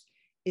foremost,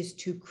 is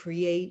to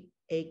create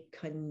a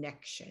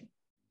connection.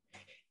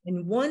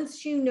 And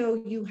once you know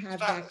you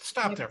have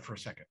Stop there for a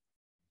second.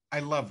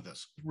 I love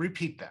this.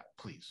 Repeat that,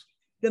 please.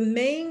 The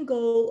main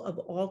goal of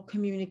all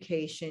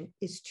communication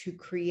is to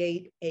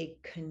create a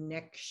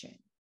connection.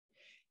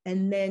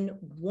 And then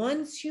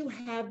once you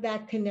have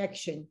that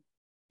connection,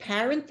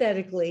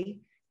 parenthetically,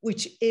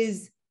 which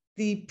is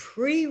the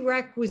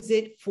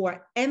prerequisite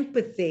for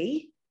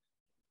empathy,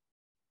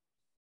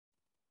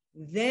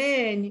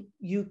 then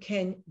you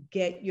can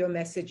get your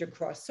message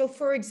across. So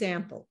for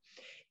example,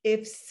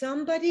 if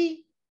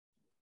somebody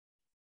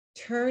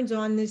turns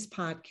on this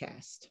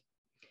podcast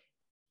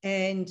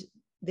and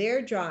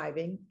they're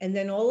driving, and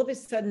then all of a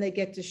sudden they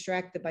get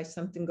distracted by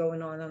something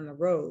going on the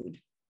road,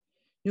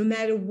 no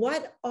matter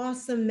what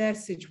awesome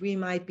message we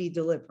might be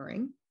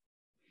delivering,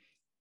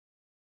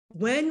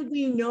 when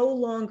we no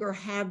longer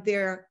have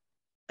their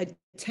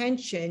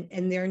attention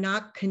and they're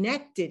not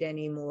connected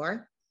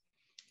anymore,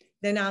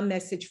 then our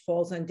message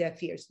falls on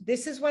deaf ears.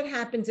 This is what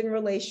happens in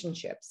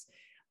relationships.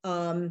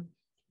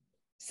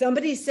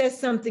 Somebody says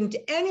something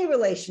to any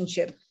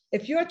relationship.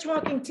 If you're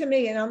talking to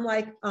me and I'm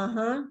like,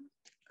 I'm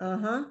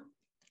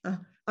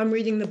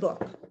reading the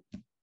book.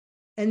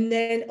 And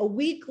then a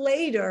week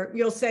later,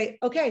 you'll say,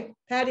 okay,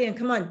 Patty Ann,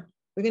 come on.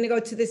 We're going to go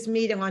to this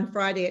meeting on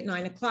Friday at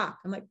 9 o'clock.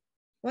 I'm like,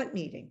 what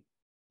meeting?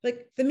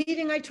 Like the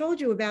meeting I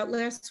told you about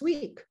last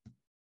week.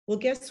 Well,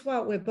 guess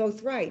what? We're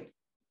both right.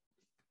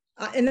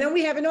 And then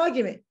we have an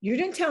argument. You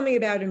didn't tell me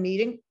about a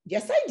meeting.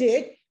 Yes, I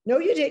did. No,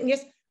 you didn't.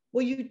 Yes.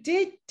 Well, you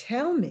did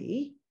tell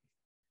me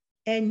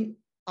and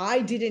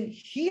I didn't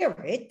hear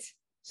it.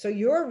 So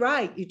you're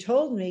right. You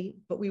told me,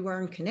 but we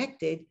weren't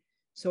connected.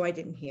 So I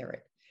didn't hear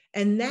it.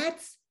 And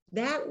that's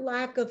that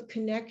lack of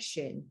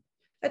connection.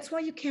 That's why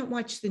you can't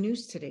watch the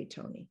news today,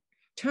 Tony.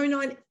 Turn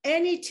on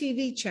any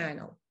TV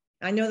channel.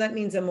 I know that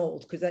means I'm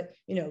old because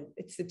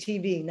it's the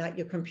TV, not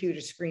your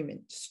computer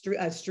screaming.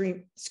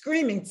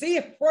 Screaming. See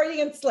a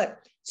Freudian slip.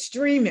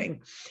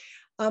 Streaming.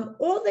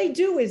 All they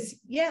do is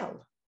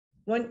yell.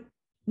 When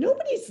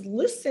nobody's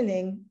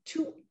listening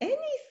to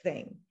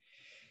anything.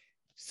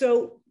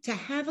 So to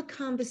have a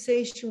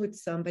conversation with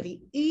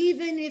somebody,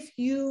 even if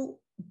you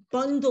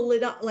bundle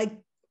it up like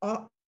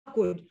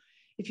awkward,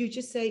 if you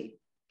just say,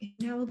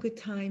 now a good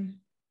time.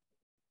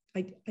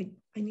 I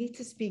need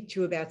to speak to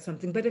you about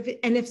something. But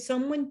if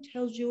someone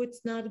tells you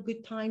it's not a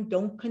good time,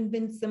 don't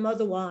convince them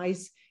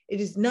otherwise.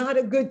 It is not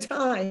a good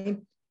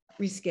time.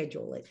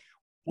 Reschedule it.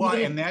 Well,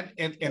 and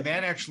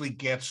that actually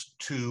gets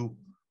to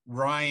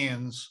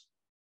Ryan's,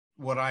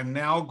 what I'm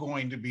now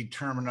going to be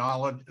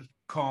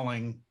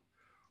calling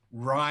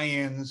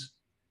Ryan's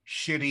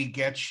shitty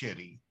get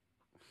shitty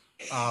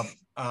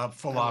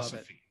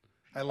philosophy.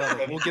 I love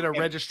it. We'll get a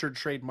registered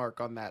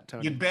trademark on that,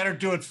 Tony. You'd better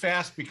do it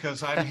fast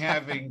because I'm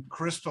having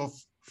Crystal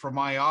from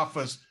my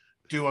office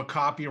do a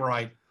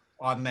copyright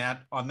on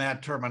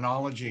that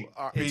terminology.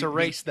 It's a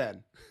race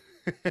then.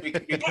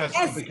 Because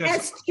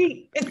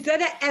SG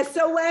instead of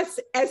SOS,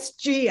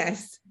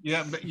 SGS.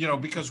 Yeah,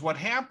 but because what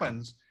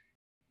happens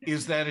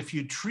is that if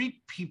you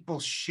treat people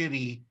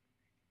shitty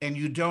and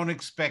you don't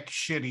expect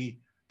shitty,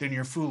 then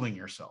you're fooling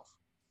yourself.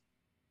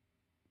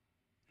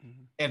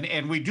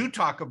 And we do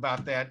talk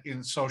about that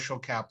in Social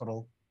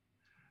Capital.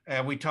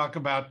 And we talk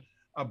about,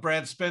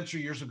 Brad Spencer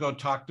years ago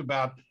talked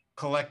about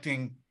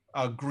collecting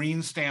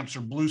green stamps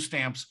or blue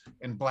stamps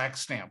and black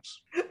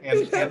stamps.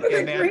 And that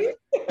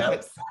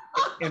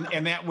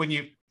when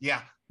you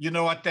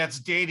know what, that's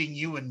dating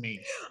you and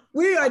me.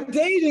 We are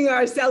dating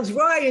ourselves.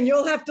 Ryan,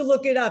 you'll have to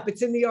look it up.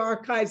 It's in the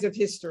archives of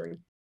history.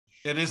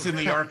 It is in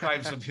the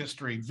archives of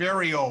history,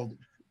 very old,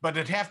 but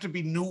it'd have to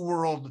be New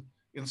World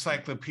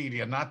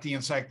Encyclopedia, not the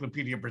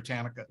Encyclopedia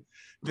Britannica.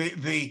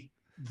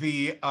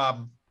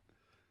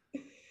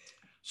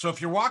 So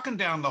if you're walking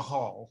down the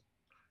hall,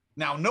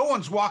 now no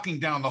one's walking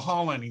down the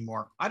hall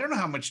anymore. I don't know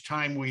how much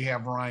time we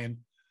have, Ryan.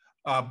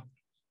 But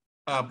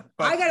I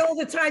got all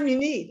the time you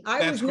need.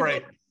 That's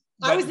great.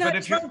 I was not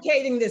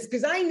truncating this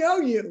because I know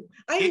you.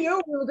 I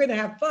know we were going to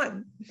have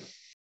fun.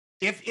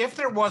 If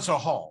there was a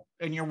hall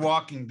and you're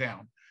walking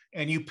down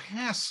and you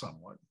pass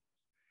someone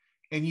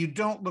and you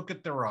don't look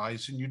at their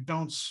eyes and you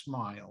don't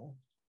smile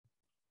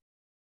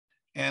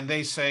and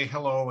they say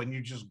hello and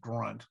you just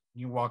grunt,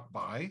 you walk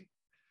by,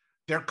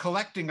 they're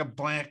collecting a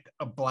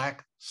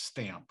black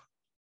stamp.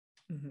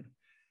 Mm-hmm.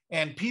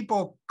 And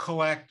people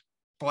collect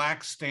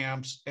black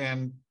stamps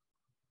and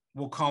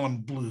we'll call them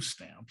blue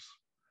stamps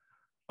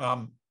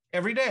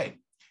every day.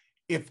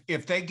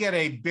 If they get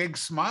a big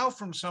smile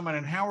from someone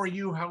and how are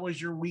you, how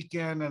was your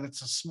weekend, and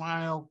it's a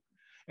smile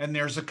and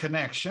there's a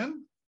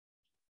connection,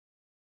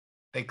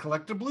 they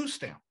collect a blue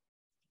stamp.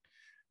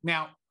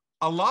 Now,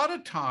 a lot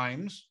of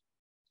times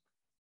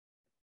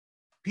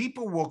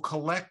people will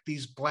collect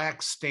these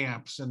black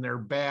stamps in their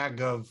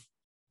bag of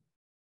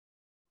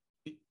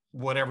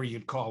whatever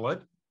you'd call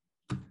it.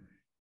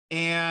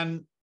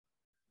 And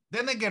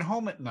then they get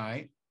home at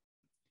night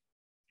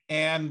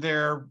and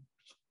their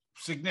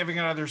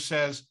significant other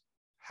says,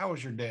 how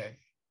was your day?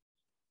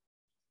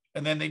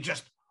 And then they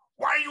just,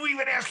 why are you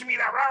even asking me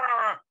that?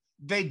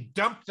 They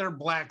dump their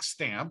black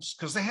stamps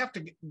because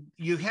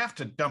you have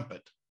to dump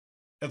it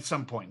at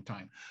some point in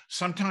time.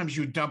 Sometimes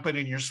you dump it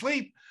in your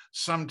sleep.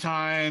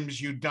 Sometimes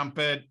you dump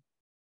it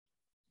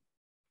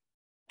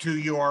to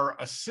your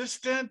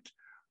assistant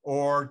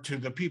or to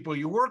the people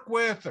you work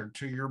with or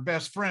to your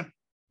best friend.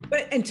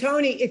 And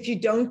Tony, if you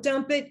don't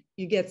dump it,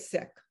 you get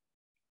sick.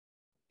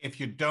 If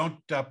you don't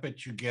dump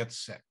it, you get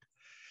sick.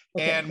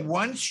 Okay. And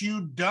once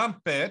you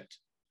dump it,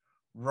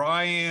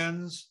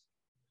 Ryan's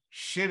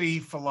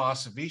shitty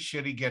philosophy,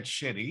 shitty gets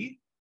shitty,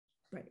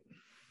 Right.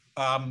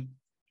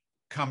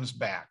 Comes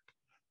back,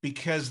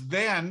 because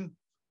then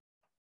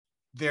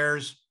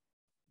there's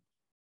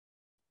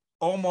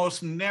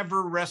almost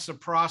never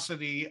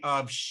reciprocity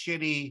of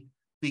shitty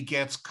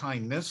begets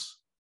kindness.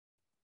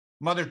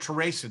 Mother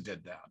Teresa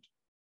did that.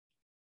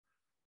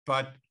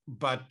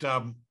 But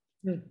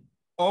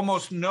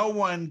almost no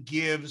one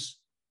gives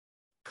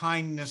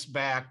kindness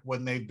back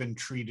when they've been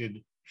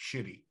treated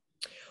shitty.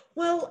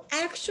 Well,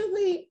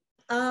 actually,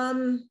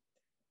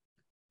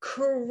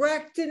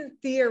 correct in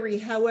theory.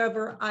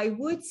 However, I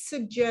would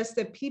suggest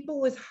that people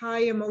with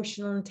high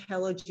emotional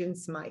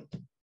intelligence might.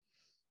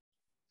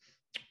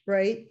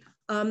 Right.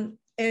 And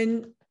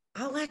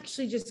I'll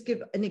actually just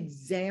give an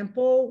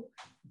example,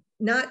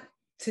 not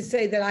to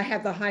say that I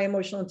have the high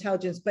emotional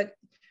intelligence, but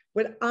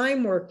what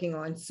I'm working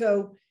on.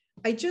 So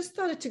I just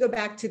started to go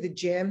back to the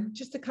gym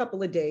just a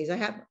couple of days. I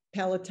have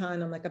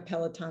Peloton. I'm like a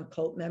Peloton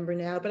cult member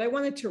now, but I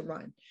wanted to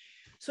run.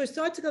 So I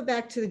started to go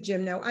back to the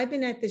gym. Now, I've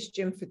been at this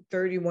gym for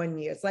 31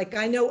 years. Like,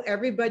 I know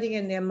everybody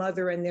and their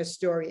mother and their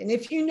story. And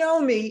if you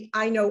know me,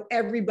 I know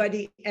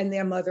everybody and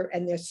their mother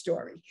and their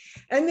story.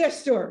 And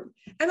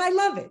I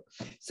love it.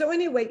 So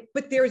anyway,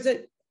 but there's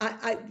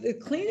the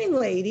cleaning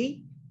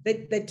lady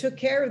that took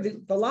care of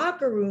the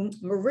locker room,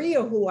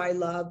 Maria, who I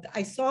loved.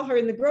 I saw her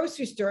in the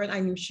grocery store and I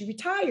knew she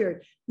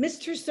retired.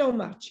 Missed her so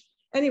much.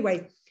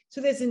 Anyway,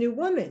 so there's a new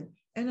woman.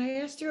 And I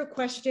asked her a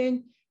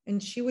question.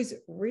 And she was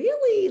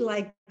really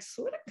like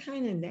sort of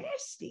kind of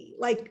nasty,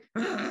 like,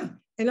 and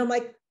I'm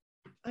like,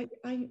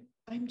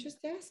 I'm just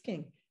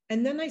asking.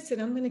 And then I said,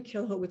 I'm going to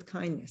kill her with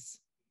kindness.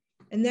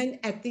 And then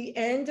at the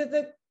end of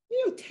the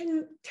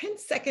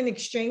 10-second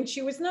exchange,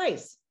 she was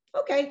nice.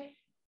 Okay.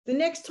 The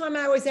next time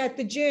I was at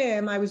the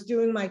gym, I was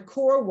doing my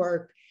core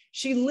work.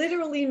 She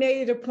literally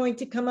made it a point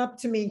to come up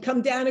to me,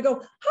 come down and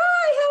go,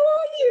 hi, how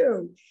are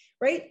you?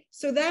 Right.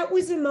 So that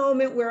was a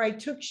moment where I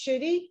took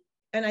shitty.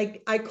 And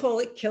I call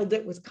it killed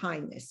it with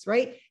kindness,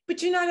 right?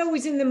 But you're not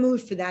always in the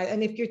mood for that.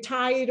 And if you're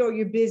tired or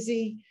you're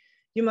busy,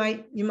 you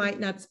might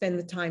not spend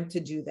the time to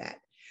do that.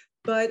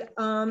 But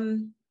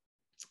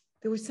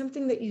there was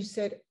something that you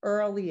said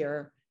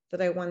earlier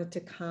that I wanted to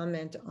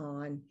comment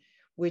on,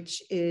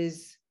 which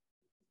is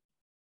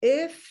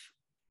if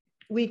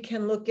we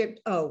can look at,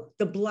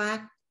 the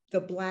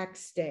black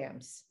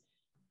stamps.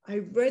 I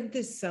read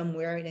this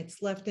somewhere and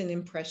it's left an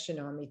impression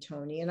on me,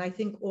 Tony, and I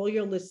think all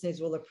your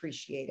listeners will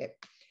appreciate it.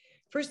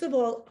 First of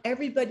all,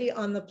 everybody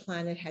on the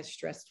planet has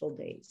stressful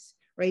days,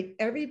 right?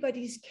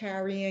 Everybody's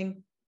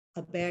carrying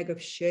a bag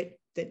of shit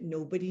that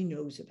nobody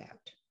knows about,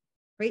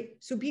 right?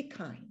 So be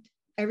kind.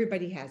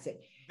 Everybody has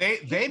it.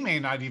 They may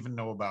not even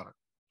know about it.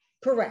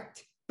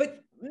 Correct. But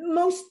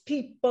most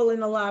people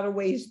in a lot of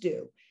ways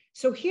do.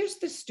 So here's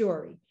the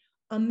story.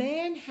 A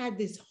man had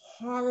this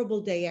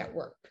horrible day at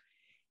work.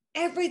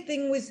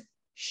 Everything was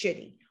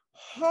shitty,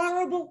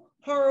 horrible,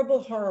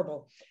 horrible,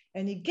 horrible.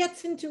 And he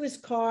gets into his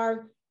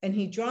car and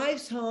he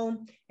drives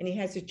home and he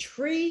has a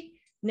tree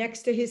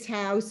next to his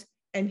house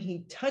and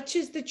he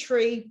touches the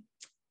tree,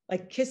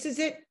 like kisses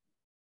it,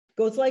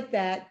 goes like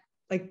that,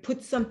 like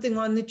puts something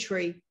on the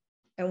tree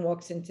and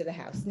walks into the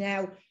house.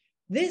 Now,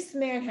 this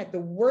man had the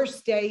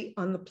worst day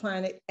on the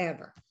planet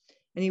ever.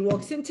 And he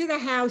walks into the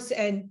house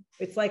and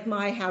it's like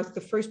my house. The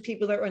first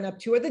people that run up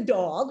to are the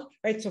dog,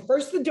 right? So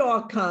first the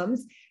dog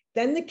comes,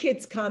 then the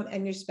kids come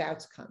and your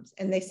spouse comes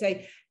and they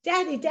say,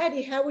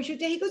 Daddy, how was your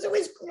day? He goes, it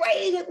was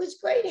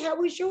great. How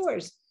was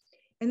yours?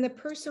 And the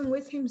person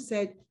with him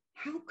said,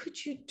 how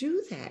could you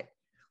do that?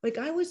 Like,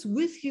 I was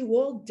with you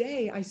all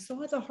day. I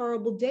saw the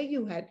horrible day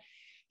you had.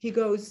 He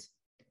goes,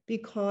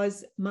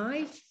 because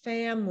my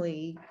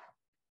family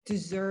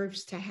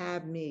deserves to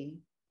have me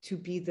to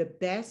be the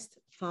best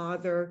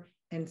father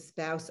and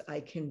spouse I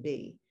can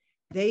be.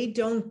 They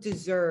don't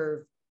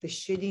deserve the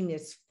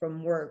shittiness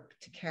from work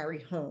to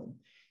carry home.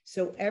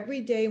 So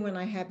every day when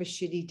I have a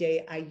shitty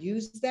day, I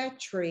use that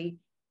tree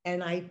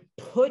and I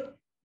put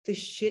the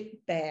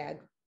shit bag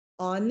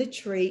on the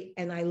tree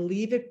and I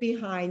leave it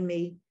behind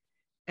me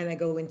and I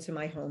go into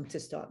my home to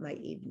start my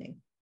evening.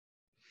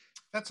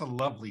 That's a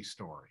lovely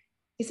story.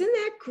 Isn't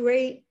that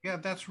great? Yeah,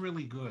 that's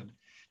really good.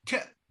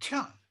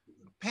 Tell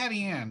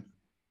Patty Ann,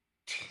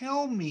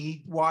 tell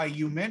me why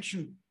you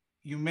mentioned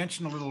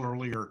a little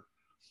earlier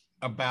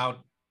about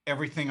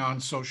everything on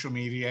social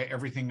media,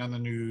 everything on the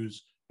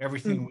news,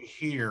 everything we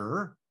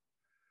hear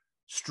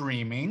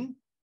streaming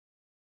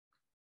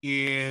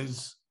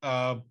is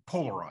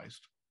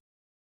polarized.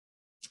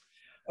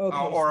 Okay,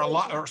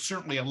 or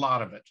certainly a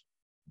lot of it.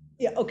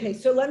 Yeah. Okay.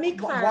 So let me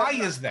clarify. Why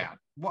is that?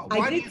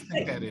 Why do you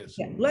think that is?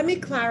 Yeah, let me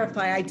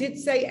clarify. I did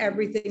say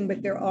everything,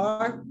 but there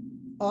are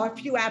a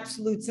few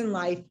absolutes in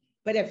life,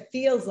 but it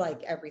feels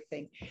like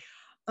everything.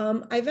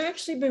 I've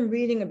actually been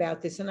reading about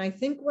this, and I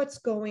think what's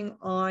going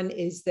on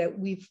is that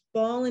we've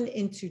fallen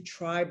into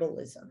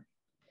tribalism.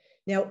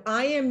 Now,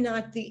 I am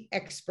not the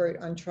expert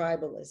on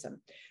tribalism,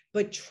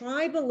 but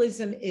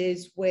tribalism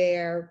is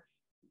where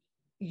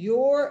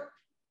your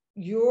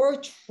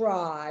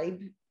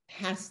tribe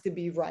has to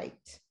be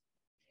right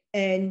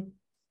and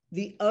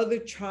the other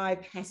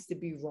tribe has to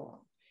be wrong.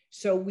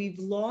 So we've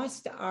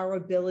lost our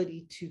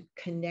ability to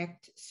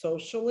connect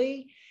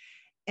socially.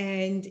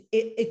 And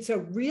it's a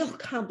real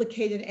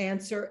complicated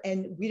answer,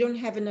 and we don't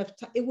have enough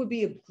time. It would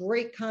be a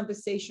great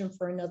conversation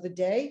for another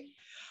day.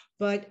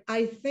 But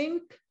I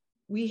think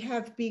we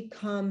have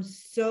become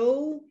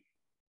so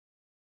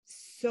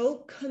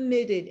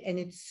committed, and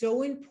it's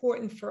so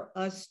important for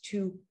us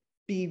to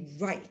be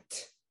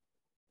right.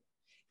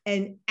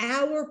 And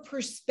our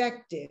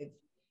perspective,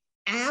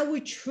 our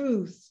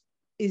truth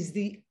is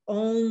the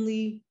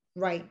only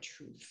right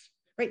truth,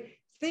 right?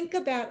 Think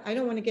about, I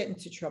don't want to get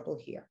into trouble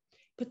here,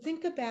 but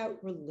think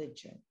about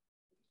religion.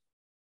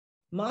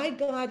 My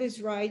God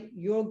is right,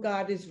 your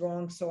God is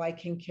wrong, so I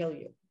can kill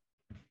you.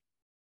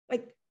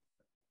 Like,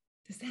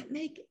 does that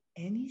make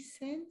any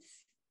sense?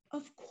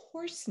 Of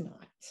course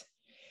not.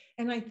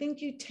 And I think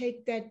you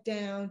take that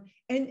down.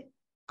 And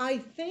I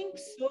think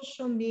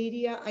social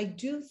media, I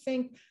do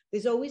think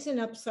there's always an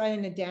upside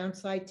and a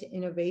downside to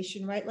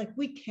innovation, right? Like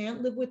we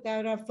can't live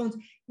without our phones.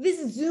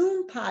 This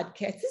Zoom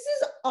podcast, this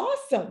is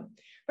awesome,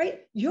 right?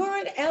 You're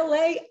in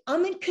LA,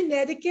 I'm in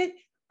Connecticut.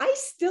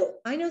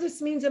 I know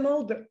this means I'm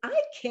old, but I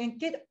can't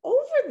get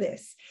over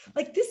this.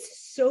 Like, this is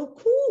so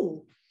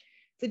cool.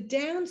 The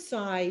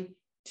downside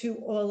to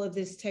all of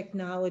this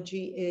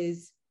technology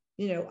is,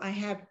 you know, I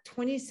have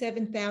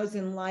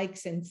 27,000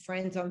 likes and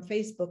friends on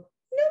Facebook.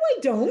 No, I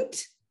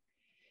don't.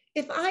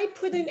 If I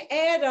put an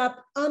ad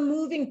up, I'm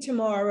moving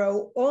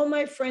tomorrow, all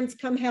my friends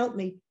come help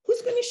me,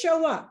 who's going to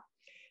show up?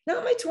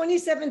 Not my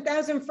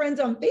 27,000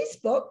 friends on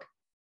Facebook.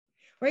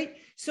 Right?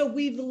 So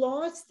we've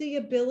lost the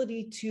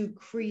ability to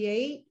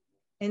create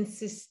and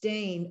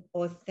sustain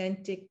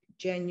authentic,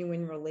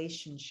 genuine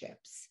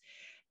relationships.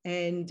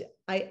 And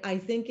I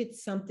think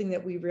it's something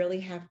that we really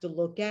have to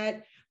look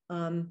at.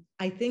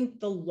 I think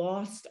the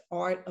lost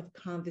art of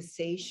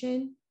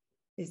conversation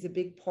is a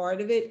big part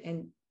of it.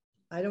 And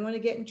I don't want to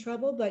get in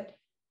trouble, but,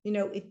 you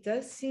know, it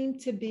does seem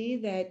to be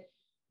that,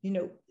 you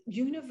know,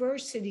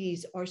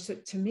 universities are, so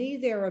to me,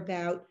 they're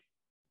about,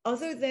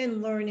 other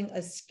than learning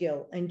a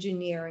skill,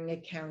 engineering,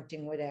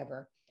 accounting,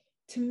 whatever,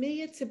 to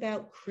me, it's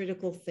about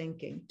critical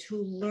thinking,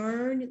 to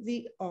learn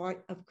the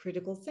art of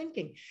critical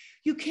thinking.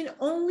 You can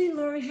only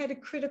learn how to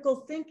critical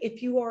think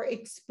if you are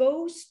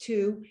exposed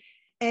to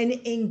and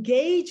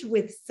engage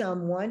with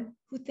someone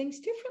who thinks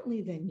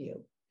differently than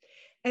you.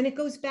 And it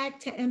goes back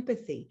to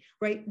empathy,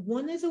 right?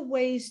 One of the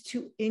ways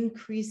to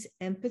increase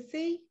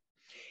empathy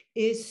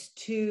is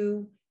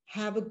to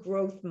have a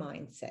growth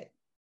mindset.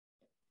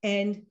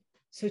 And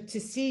so to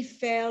see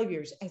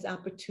failures as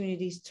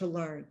opportunities to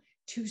learn,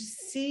 to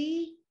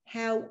see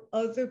how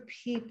other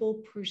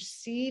people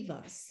perceive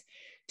us,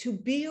 to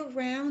be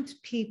around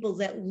people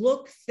that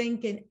look,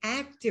 think, and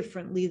act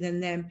differently than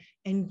them,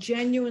 and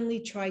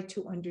genuinely try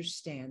to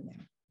understand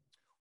them.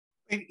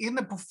 In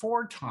the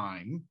before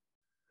time,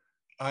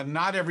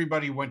 not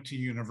everybody went to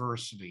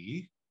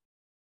university.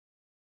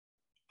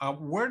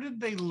 Where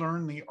did they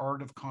learn the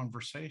art of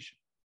conversation?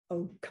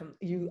 Oh,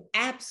 you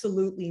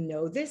absolutely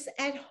know this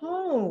at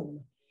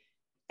home.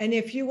 And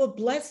if you were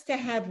blessed to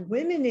have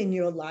women in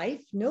your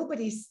life,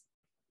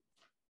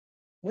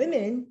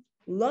 women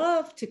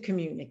love to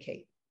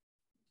communicate.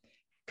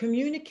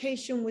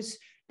 Communication was,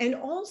 and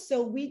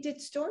also we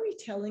did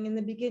storytelling in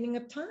the beginning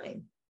of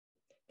time.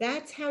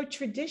 That's how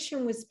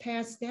tradition was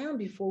passed down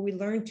before we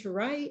learned to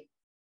write,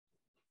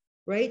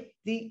 right?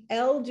 The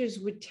elders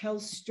would tell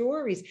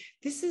stories.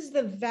 This is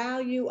the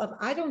value of,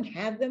 I don't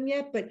have them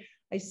yet, but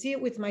I see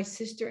it with my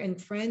sister and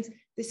friends.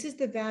 This is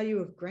the value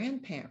of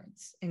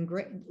grandparents and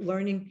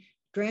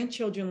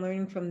grandchildren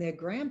learning from their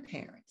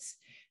grandparents.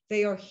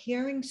 They are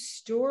hearing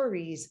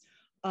stories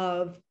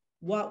of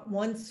what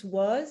once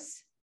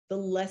was, the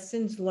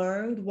lessons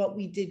learned, what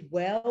we did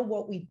well,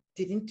 what we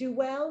didn't do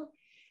well.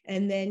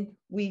 And then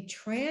we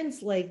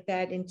translate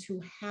that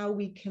into how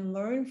we can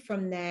learn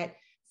from that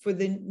for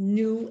the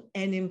new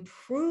and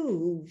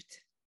improved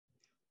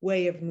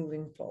way of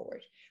moving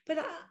forward.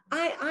 But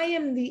I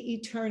am the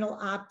eternal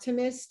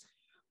optimist.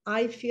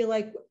 I feel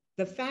like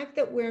the fact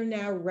that we're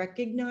now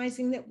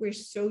recognizing that we're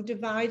so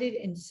divided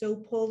and so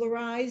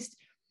polarized,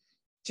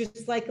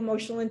 just like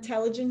emotional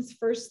intelligence,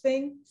 first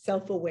thing,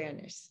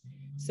 self-awareness.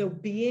 So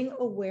being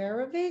aware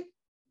of it,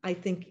 I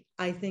think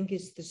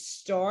is the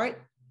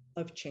start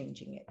of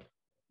changing it.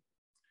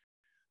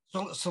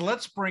 So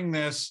let's bring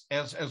this,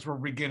 as we're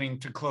beginning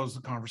to close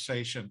the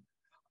conversation,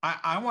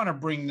 I want to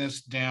bring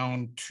this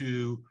down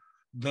to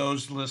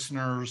those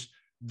listeners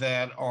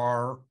that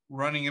are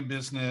running a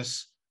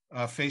business,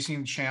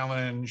 facing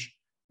challenge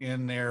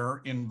in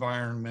their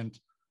environment.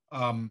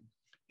 And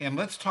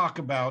let's talk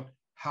about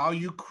how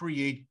you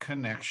create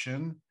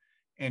connection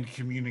and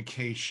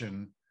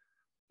communication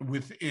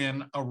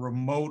within a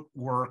remote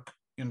work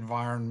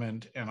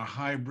environment and a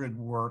hybrid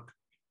work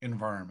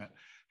environment.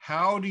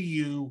 How do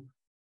you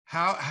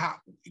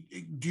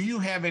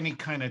have any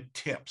kind of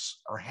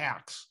tips or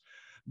hacks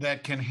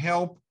that can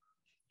help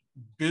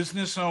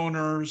business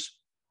owners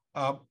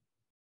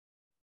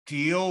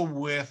deal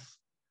with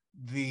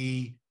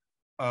the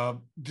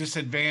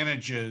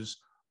disadvantages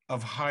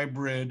of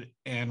hybrid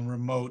and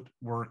remote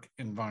work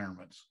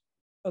environments?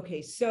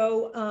 Okay,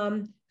 so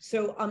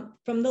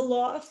from the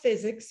law of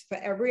physics, for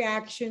every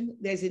action,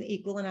 there's an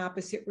equal and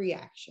opposite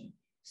reaction.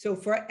 So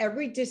for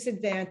every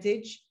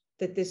disadvantage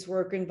that this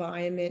work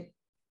environment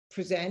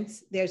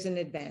presents, there's an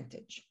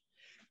advantage.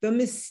 The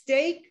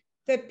mistake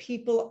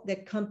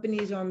that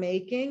companies are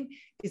making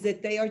is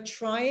that they are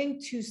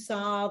trying to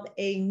solve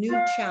a new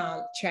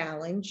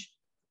challenge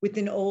with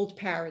an old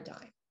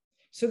paradigm.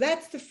 So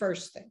that's the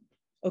first thing,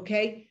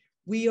 okay?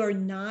 We are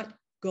not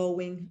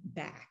going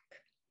back,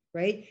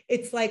 right?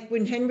 It's like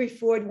when Henry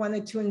Ford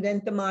wanted to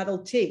invent the Model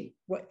T.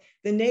 What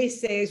the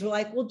naysayers were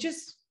like, well,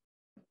 just,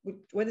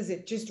 what is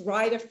it? Just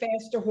ride a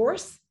faster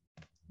horse?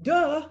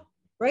 Duh,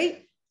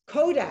 right?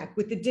 Kodak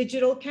with the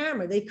digital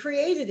camera, they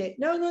created it.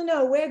 No,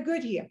 we're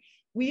good here.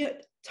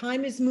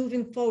 Time is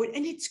moving forward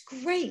and it's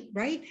great,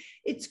 right?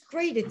 It's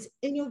great, it's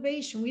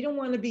innovation. We don't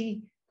want to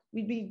be,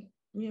 we'd be,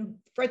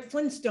 Fred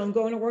Flintstone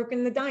going to work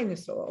in the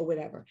dinosaur or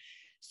whatever.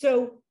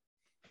 So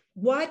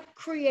what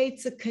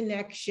creates a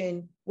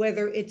connection,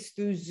 whether it's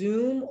through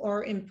Zoom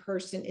or in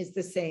person, is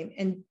the same.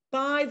 And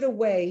by the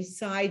way,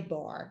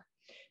 sidebar,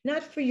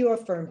 not for your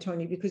firm,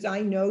 Tony, because I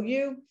know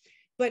you,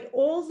 but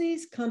all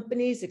these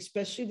companies,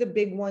 especially the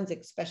big ones,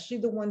 especially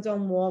the ones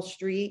on Wall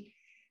Street,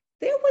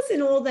 there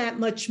wasn't all that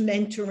much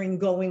mentoring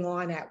going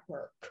on at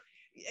work.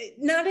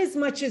 Not as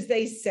much as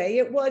they say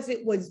it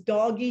was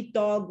dog eat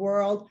dog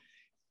world.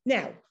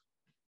 Now,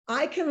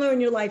 I can learn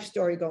your life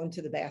story going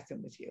to the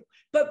bathroom with you,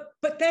 but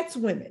that's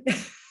women.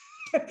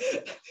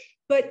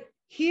 But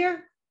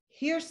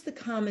here's the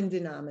common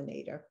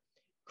denominator.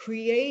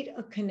 Create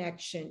a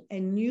connection,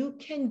 and you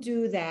can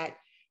do that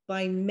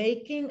by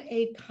making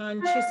a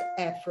conscious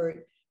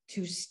effort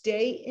to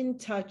stay in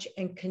touch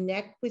and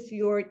connect with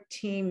your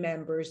team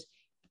members,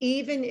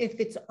 even if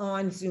it's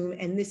on Zoom.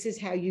 And this is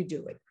how you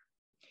do it.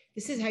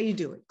 This is how you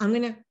do it. I'm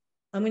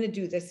gonna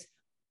do this.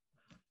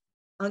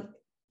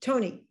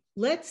 Tony,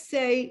 let's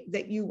say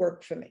that you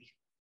work for me,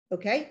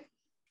 okay?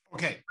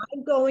 Okay.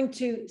 I'm going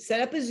to set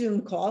up a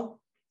Zoom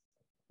call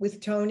with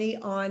Tony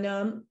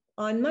on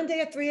Monday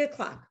at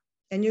 3:00,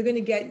 and you're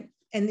gonna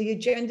and the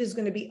agenda is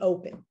gonna be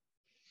open.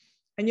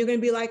 And you're gonna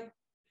be like,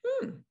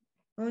 I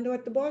wonder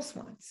what the boss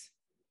wants.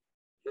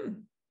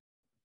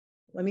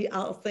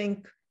 I'll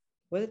think,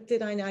 what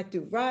did I not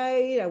do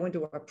right? I wonder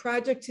what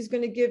project he's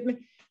going to give me.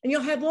 And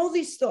you'll have all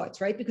these thoughts,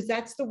 right? Because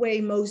that's the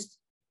way most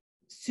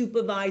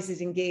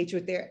supervisors engage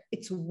with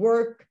it's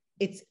work.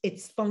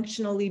 It's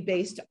functionally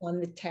based on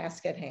the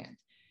task at hand.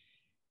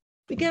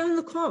 We get on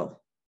the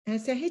call and I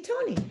say, hey,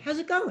 Tony, how's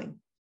it going?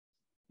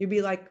 You'd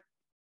be like,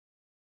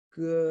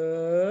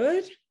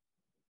 good.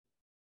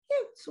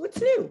 Yeah, so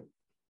what's new?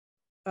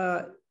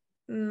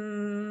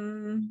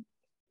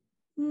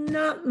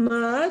 Not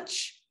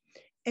much.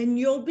 And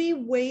you'll be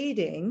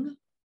waiting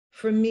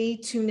for me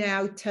to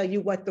now tell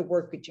you what the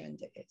work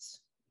agenda is.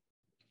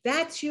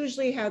 That's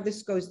usually how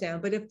this goes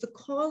down. But if the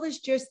call is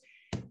just,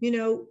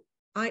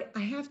 I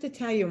have to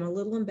tell you, I'm a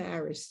little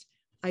embarrassed.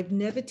 I've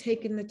never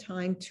taken the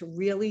time to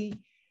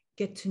really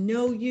get to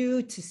know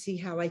you, to see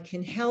how I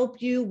can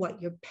help you,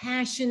 what you're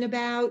passionate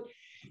about,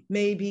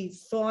 maybe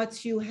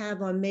thoughts you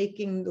have on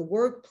making the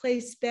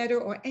workplace better,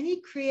 or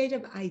any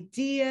creative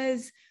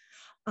ideas.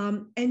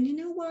 And you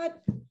know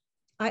what?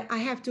 I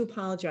have to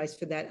apologize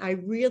for that. I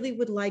really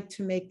would like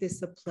to make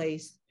this a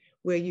place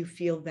where you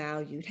feel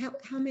valued.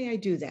 How may I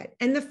do that?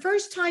 And the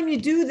first time you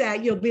do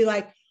that, you'll be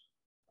like,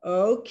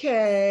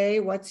 okay,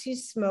 what's he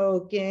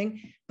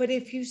smoking? But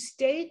if you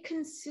stay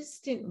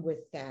consistent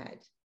with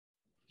that,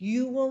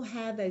 you will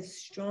have as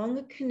strong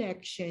a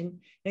connection.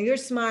 Now you're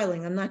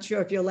smiling. I'm not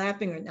sure if you're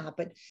laughing or not,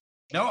 but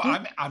no,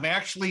 I'm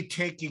actually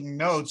taking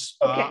notes.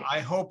 Okay. I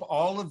hope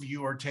all of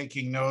you are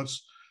taking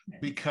notes,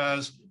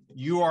 because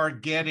you are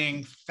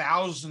getting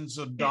thousands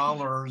of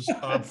dollars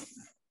of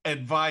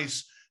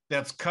advice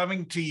that's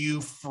coming to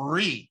you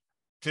free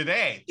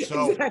today.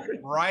 So Exactly.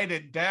 Write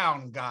it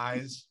down,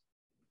 guys.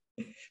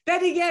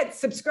 Better yet,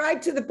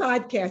 subscribe to the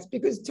podcast,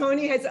 because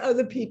Tony has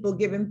other people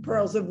giving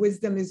pearls of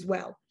wisdom as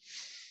well.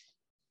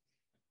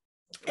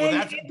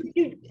 Well,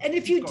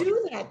 if you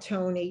do that,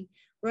 Tony,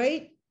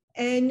 right?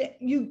 And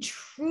you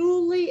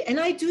truly, and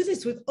I do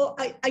this with,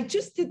 I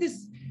just did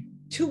this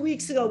 2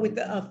 weeks ago with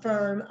a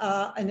firm,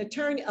 an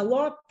attorney, a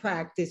law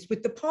practice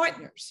with the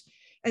partners.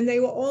 And they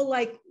were all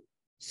like,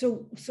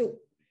 so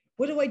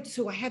what do I do?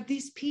 So I have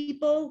these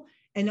people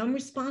and I'm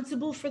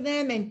responsible for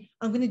them. And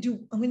I'm going to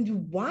do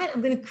what?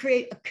 I'm going to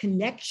create a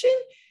connection.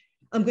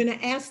 I'm going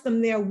to ask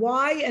them their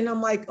why. And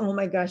I'm like, oh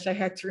my gosh, I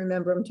had to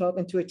remember I'm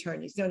talking to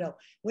attorneys. No.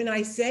 When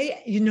I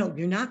say,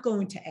 you're not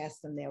going to ask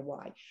them their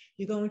why.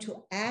 You're going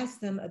to ask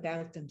them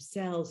about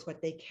themselves,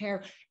 what they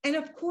care. And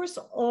of course,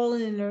 all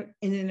in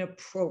an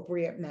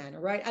appropriate manner,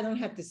 right? I don't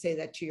have to say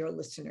that to your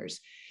listeners.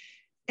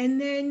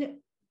 And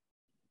then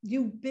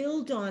you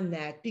build on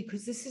that,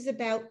 because this is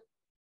about,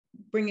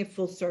 bring it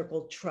full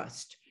circle,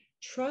 trust.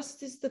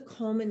 Trust is the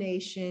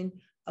culmination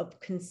of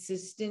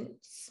consistent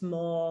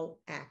small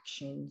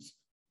actions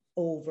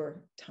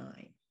over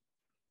time.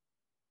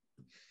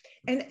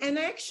 And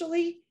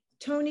actually,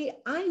 Tony,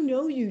 I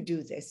know you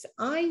do this.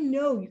 I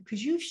know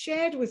because you've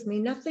shared with me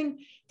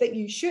nothing that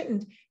you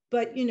shouldn't,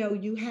 but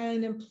you had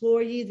an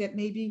employee that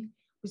maybe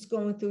was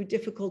going through a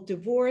difficult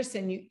divorce,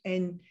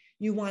 and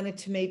you wanted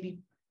to maybe,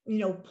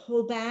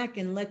 pull back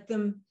and let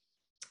them,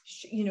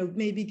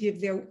 maybe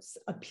give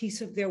a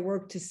piece of their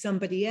work to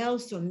somebody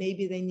else, or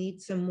maybe they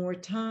need some more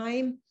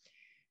time.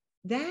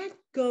 That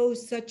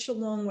goes such a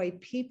long way.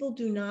 People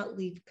do not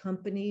leave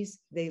companies,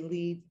 they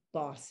leave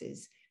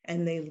bosses,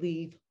 and they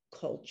leave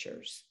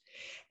cultures.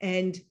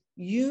 And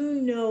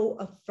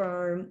a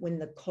firm when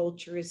the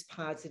culture is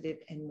positive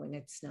and when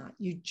it's not.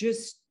 You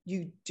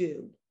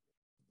do.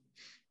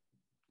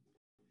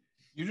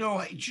 Do you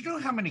know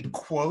how many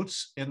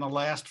quotes in the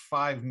last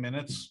 5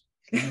 minutes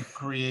you've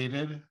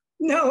created?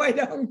 No, I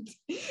don't.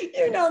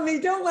 You know me,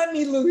 don't let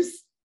me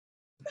loose.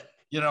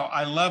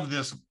 I love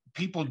this.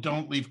 People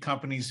don't leave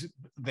companies,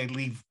 they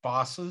leave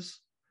bosses.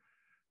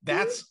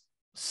 That's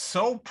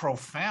so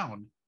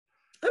profound.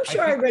 I'm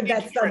sure I read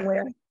that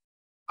somewhere.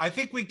 I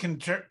think we can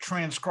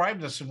transcribe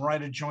this and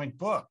write a joint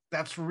book.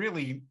 That's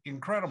really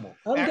incredible.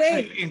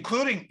 Okay.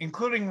 Actually,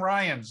 including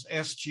Ryan's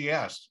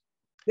SGS.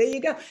 There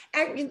you go.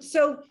 And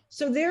so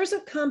there's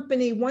a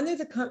company,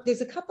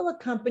 there's a couple of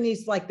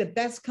companies, like the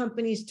best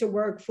companies to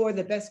work for,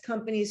 the best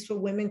companies for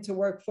women to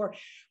work for,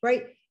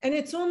 right? And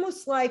it's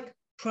almost like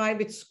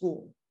private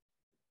school.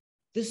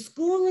 The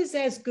school is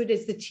as good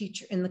as the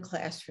teacher in the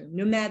classroom,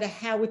 no matter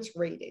how it's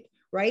rated,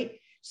 right?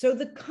 So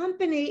the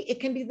company, it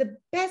can be the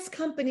best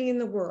company in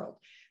the world,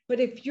 but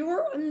if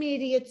your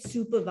immediate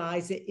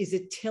supervisor is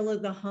Attila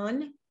the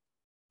Hun,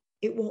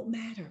 it won't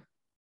matter.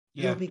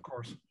 Yeah,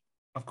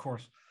 of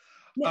course.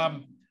 Yeah.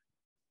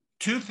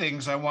 Two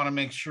things I want to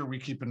make sure we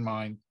keep in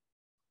mind.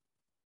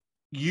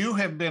 You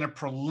have been a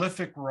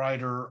prolific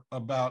writer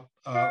about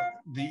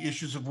the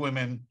issues of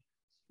women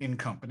in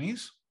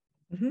companies.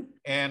 Mm-hmm.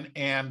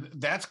 And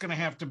that's going to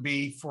have to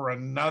be for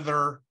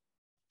another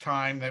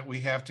time that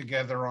we have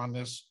together on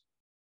this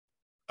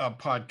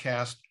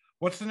podcast.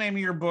 What's the name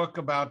of your book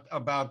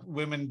about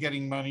women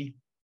getting money?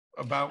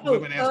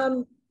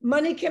 Women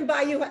Money Can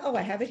Buy You. Oh,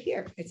 I have it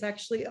here. It's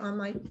actually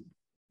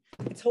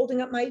it's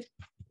holding up my.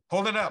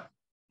 Hold it up.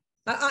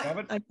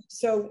 I'm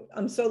so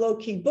low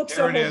key. Books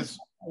there are it is.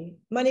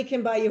 Money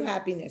Can Buy You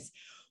Happiness.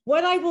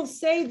 What I will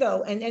say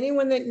though, and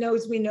anyone that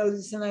knows me knows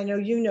this, and I know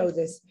you know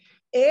this.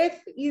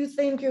 If you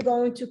think you're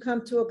going to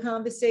come to a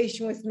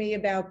conversation with me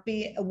about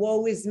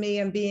woe is me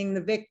and being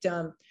the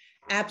victim,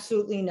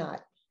 absolutely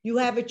not. You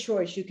have a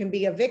choice. You can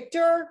be a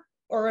victor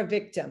or a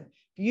victim.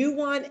 If you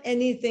want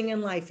anything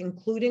in life,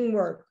 including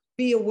work,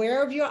 be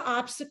aware of your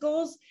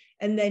obstacles,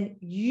 and then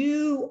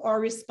you are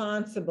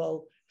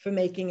responsible for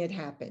making it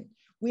happen.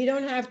 We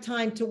don't have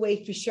time to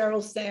wait for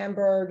Sheryl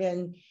Sandberg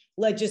and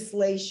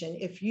legislation.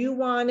 If you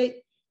want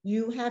it,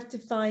 you have to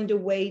find a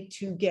way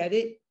to get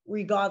it,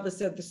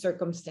 regardless of the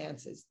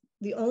circumstances.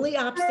 The only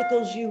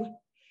obstacles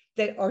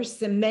that are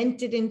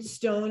cemented in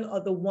stone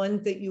are the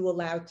ones that you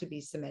allow to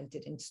be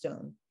cemented in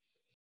stone.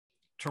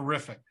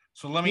 Terrific.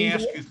 So let me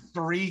ask you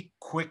 3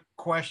 quick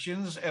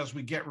questions as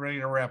we get ready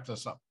to wrap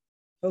this up.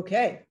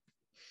 Okay.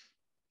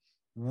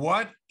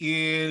 What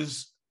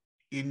is,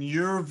 in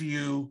your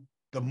view,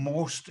 the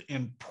most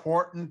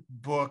important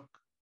book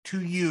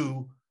to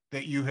you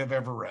that you have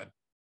ever read?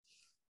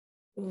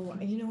 Oh,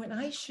 and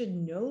I should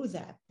know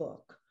that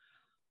book.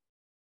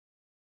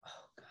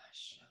 Oh,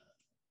 gosh.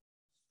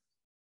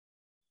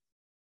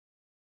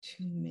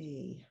 To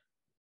me.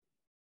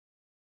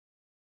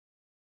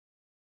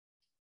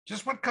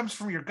 Just what comes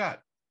from your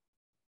gut.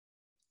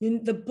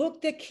 The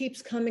book that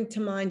keeps coming to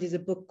mind is a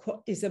book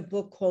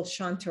called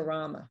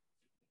Shantarama.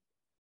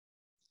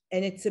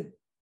 And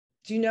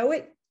do you know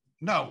it?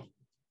 No.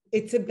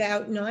 It's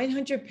about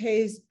 900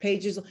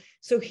 pages.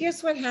 So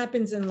here's what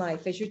happens in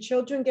life. As your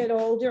children get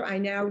older, I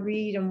now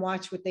read and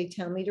watch what they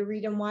tell me to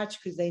read and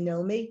watch because they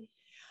know me.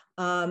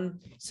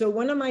 So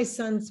one of my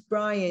sons,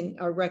 Brian,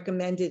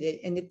 recommended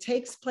it, and it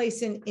takes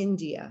place in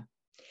India.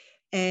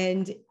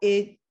 And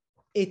it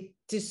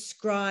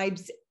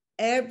describes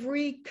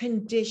every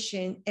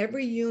condition,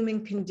 every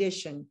human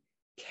condition,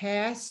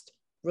 caste,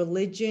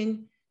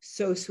 religion,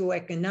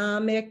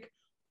 socioeconomic,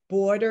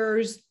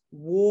 borders,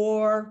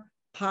 war,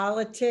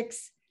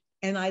 politics,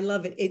 and I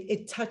love it.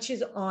 It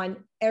touches on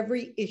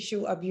every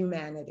issue of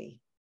humanity.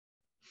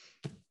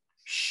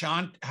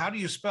 How do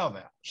you spell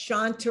that?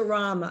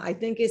 Shantarama. I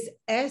think it's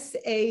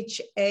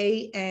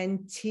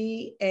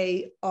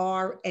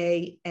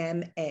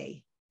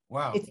Shantarama.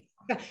 Wow. It's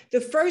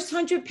the first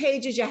 100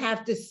 pages you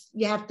have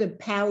to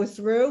power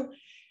through,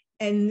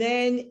 and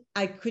then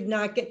I could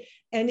not get.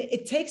 And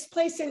it takes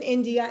place in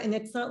India, and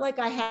it's not like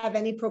I have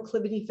any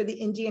proclivity for the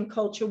Indian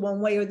culture one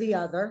way or the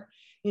other,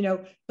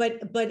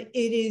 but it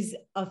is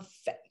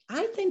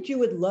I think you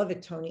would love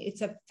it, Tony.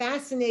 It's a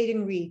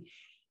fascinating read.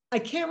 I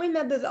can't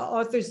remember the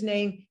author's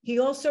name. He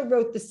also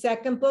wrote the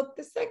second book.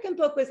 The second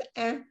book was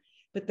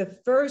but the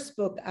first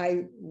book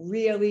I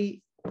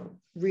really,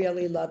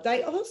 really loved.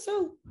 I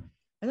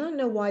don't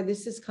know why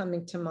this is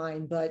coming to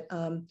mind, but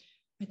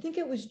I think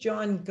it was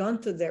John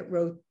Gunther that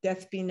wrote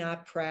Death Be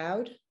Not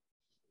Proud,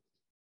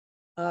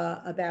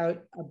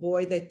 about a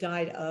boy that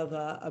died of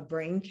a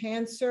brain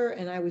cancer.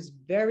 And I was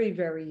very,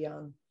 very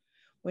young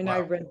when I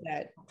read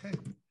that. Okay.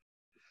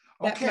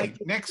 That Okay.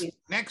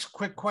 Next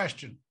quick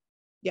question.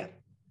 Yeah.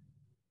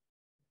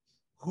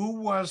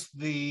 Who was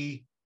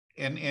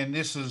and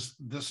this is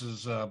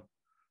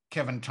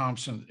Kevin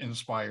Thompson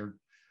inspired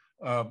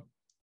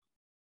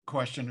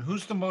question. Who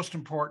was the most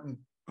important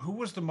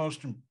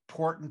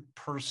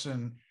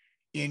person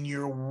in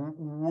your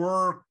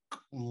work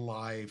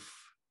life,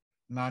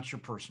 not your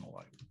personal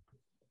life?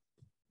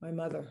 My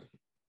mother.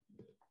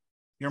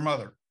 Your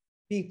mother.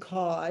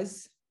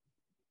 Because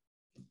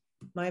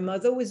my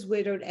mother was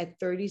widowed at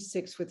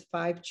 36 with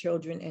 5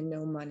 children and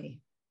no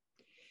money.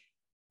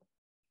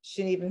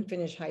 She didn't even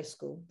finish high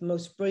school. The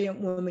most brilliant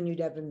woman you'd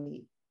ever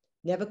meet.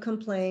 Never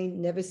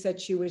complained, never said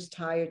she was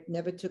tired,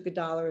 never took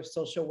 $1 of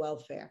social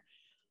welfare.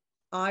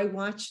 I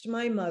watched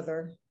my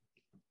mother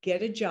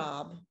get a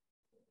job,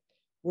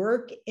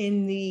 work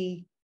in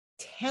the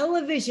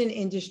television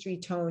industry,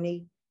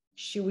 Tony.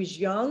 She was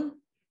young,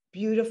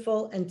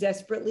 beautiful, and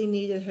desperately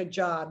needed her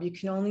job. You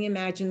can only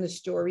imagine the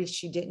stories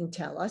she didn't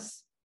tell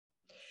us.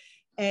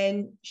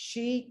 And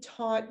she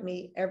taught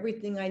me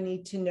everything I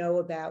need to know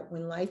about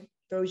when life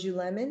throws you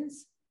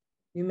lemons,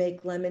 you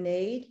make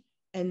lemonade,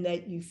 and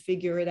that you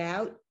figure it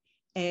out.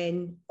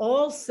 And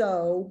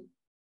also,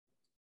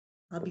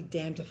 I'll be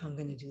damned if I'm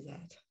going to do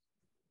that.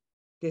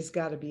 There's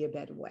got to be a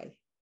better way.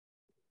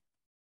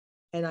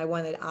 And I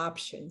wanted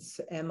options.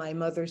 And my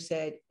mother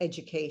said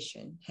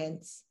education,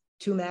 hence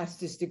 2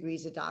 master's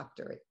degrees, a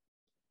doctorate.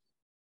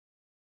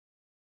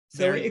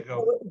 So there you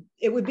go.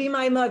 It would be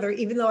my mother,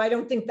 even though I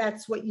don't think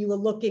that's what you were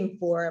looking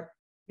for.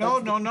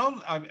 No.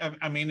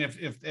 I mean,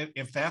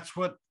 if that's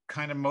what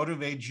kind of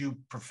motivates you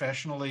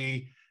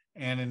professionally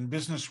and in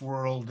business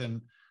world,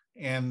 and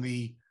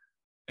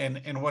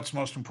what's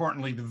most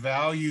importantly, the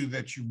value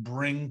that you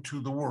bring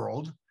to the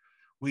world.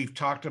 We've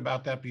talked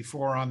about that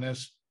before on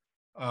this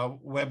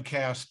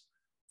webcast.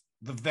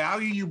 The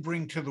value you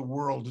bring to the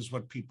world is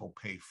what people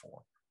pay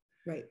for.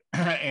 Right.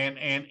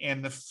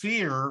 And the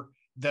fear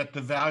that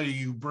the value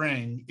you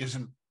bring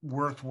isn't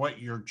worth what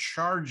you're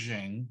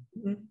charging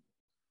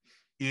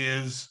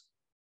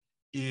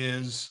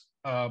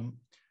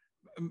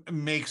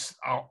makes,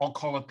 I'll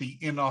call it the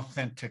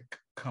inauthentic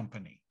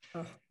company.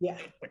 Oh, yeah.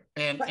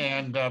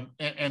 And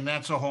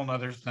that's a whole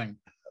nother thing.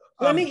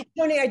 Tony,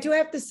 I do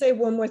have to say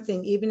one more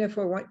thing, even if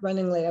we're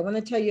running late. I want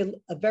to tell you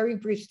a very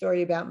brief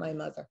story about my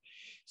mother.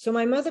 So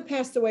my mother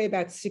passed away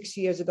about 6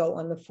 years ago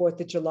on the 4th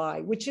of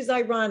July, which is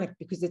ironic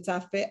because it's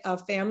our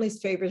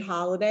family's favorite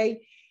holiday.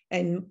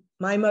 And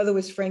my mother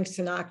was Frank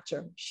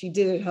Sinatra. She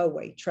did it her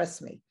way,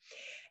 trust me.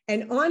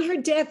 And on her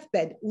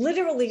deathbed,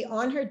 literally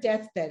on her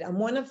deathbed, I'm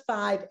one of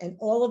 5 and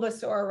all of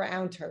us are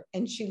around her.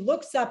 And she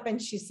looks up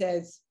and she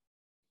says,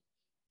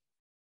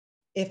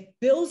 if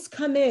bills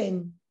come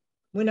in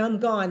when I'm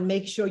gone,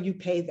 make sure you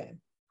pay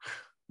them.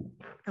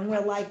 And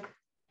we're like,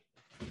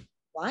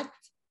 what?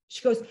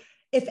 She goes,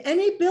 if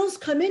any bills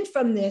come in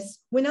from this,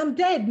 when I'm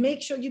dead,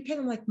 make sure you pay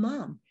them. I'm like,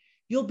 Mom,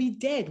 you'll be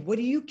dead. What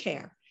do you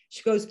care?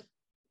 She goes,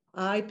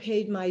 I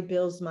paid my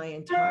bills my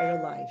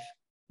entire life.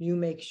 You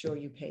make sure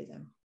you pay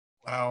them.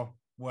 Wow.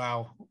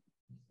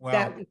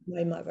 That was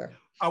my mother.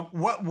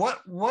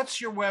 What's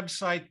your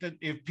website that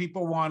if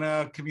people want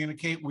to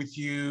communicate with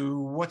you,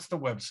 what's the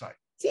website?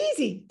 It's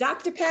easy.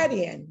 Dr.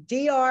 Patty Ann,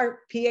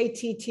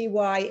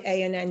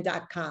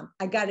 DrPattyann.com.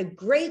 I got a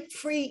great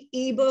free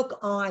ebook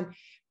on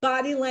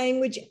body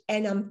language,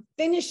 and I'm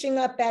finishing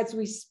up as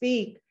we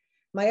speak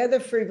my other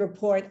free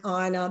report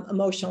on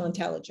emotional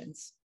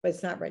intelligence, but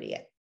it's not ready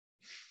yet.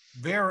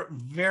 Very,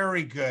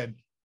 very good.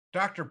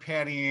 Dr.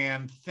 Patty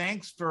Ann,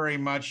 thanks very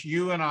much.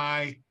 You and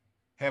I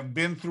have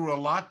been through a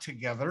lot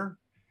together,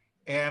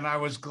 and I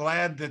was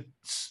glad that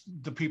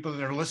the people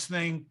that are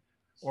listening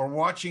or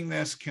watching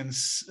this can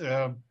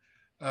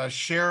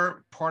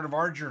share part of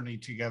our journey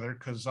together,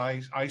 because I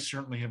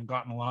certainly have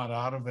gotten a lot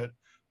out of it.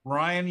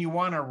 Ryan, you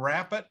want to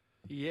wrap it?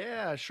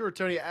 Yeah, sure,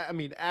 Tony. I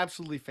mean,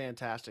 absolutely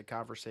fantastic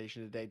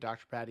conversation today,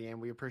 Dr. Patty Ann.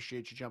 We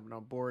appreciate you jumping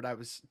on board. I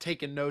was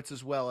taking notes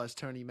as well, as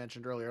Tony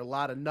mentioned earlier. A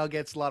lot of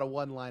nuggets, a lot of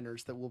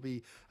one-liners that we'll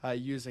be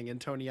using.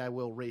 And Tony, I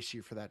will race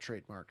you for that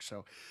trademark.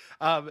 So,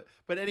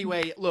 but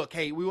anyway, look,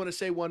 hey, we want to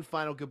say one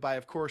final goodbye,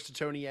 of course, to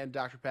Tony and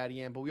Dr.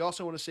 Patty Ann, but we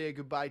also want to say a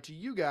goodbye to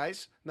you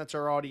guys, and that's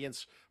our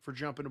audience, for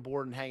jumping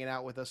aboard and hanging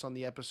out with us on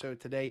the episode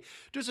today.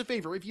 Do us a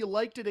favor, if you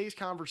liked today's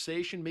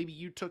conversation, maybe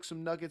you took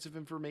some nuggets of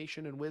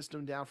information and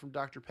wisdom down from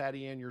Dr.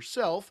 Patty Ann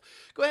yourself,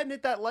 go ahead and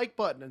hit that like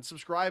button and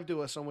subscribe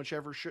to us on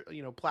whichever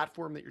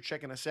platform that you're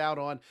checking us out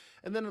on.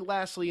 And then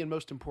lastly, and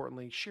most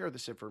importantly, share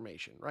this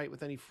information, right,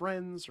 with any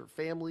friends or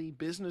family,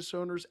 business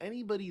owners,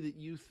 anybody that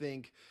you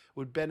think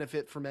would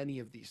benefit from any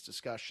of these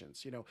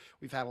discussions. You know,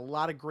 we've had a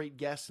lot of great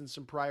guests in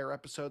some prior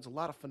episodes, a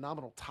lot of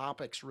phenomenal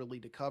topics really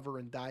to cover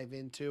and dive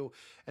into,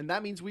 and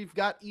that means means we've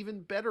got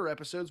even better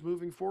episodes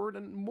moving forward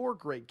and more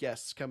great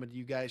guests coming to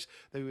you guys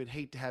that we would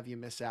hate to have you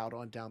miss out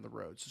on down the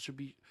road. So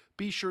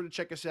be sure to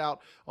check us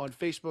out on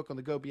Facebook, on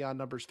the Go Beyond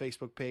Numbers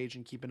Facebook page,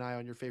 and keep an eye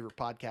on your favorite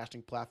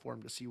podcasting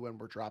platform to see when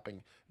we're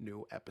dropping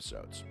new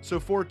episodes. So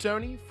for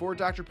Tony, for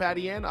Dr.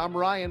 Patty Ann, I'm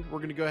Ryan. We're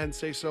going to go ahead and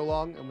say so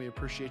long, and we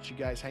appreciate you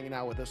guys hanging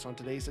out with us on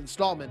today's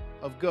installment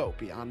of Go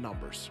Beyond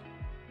Numbers.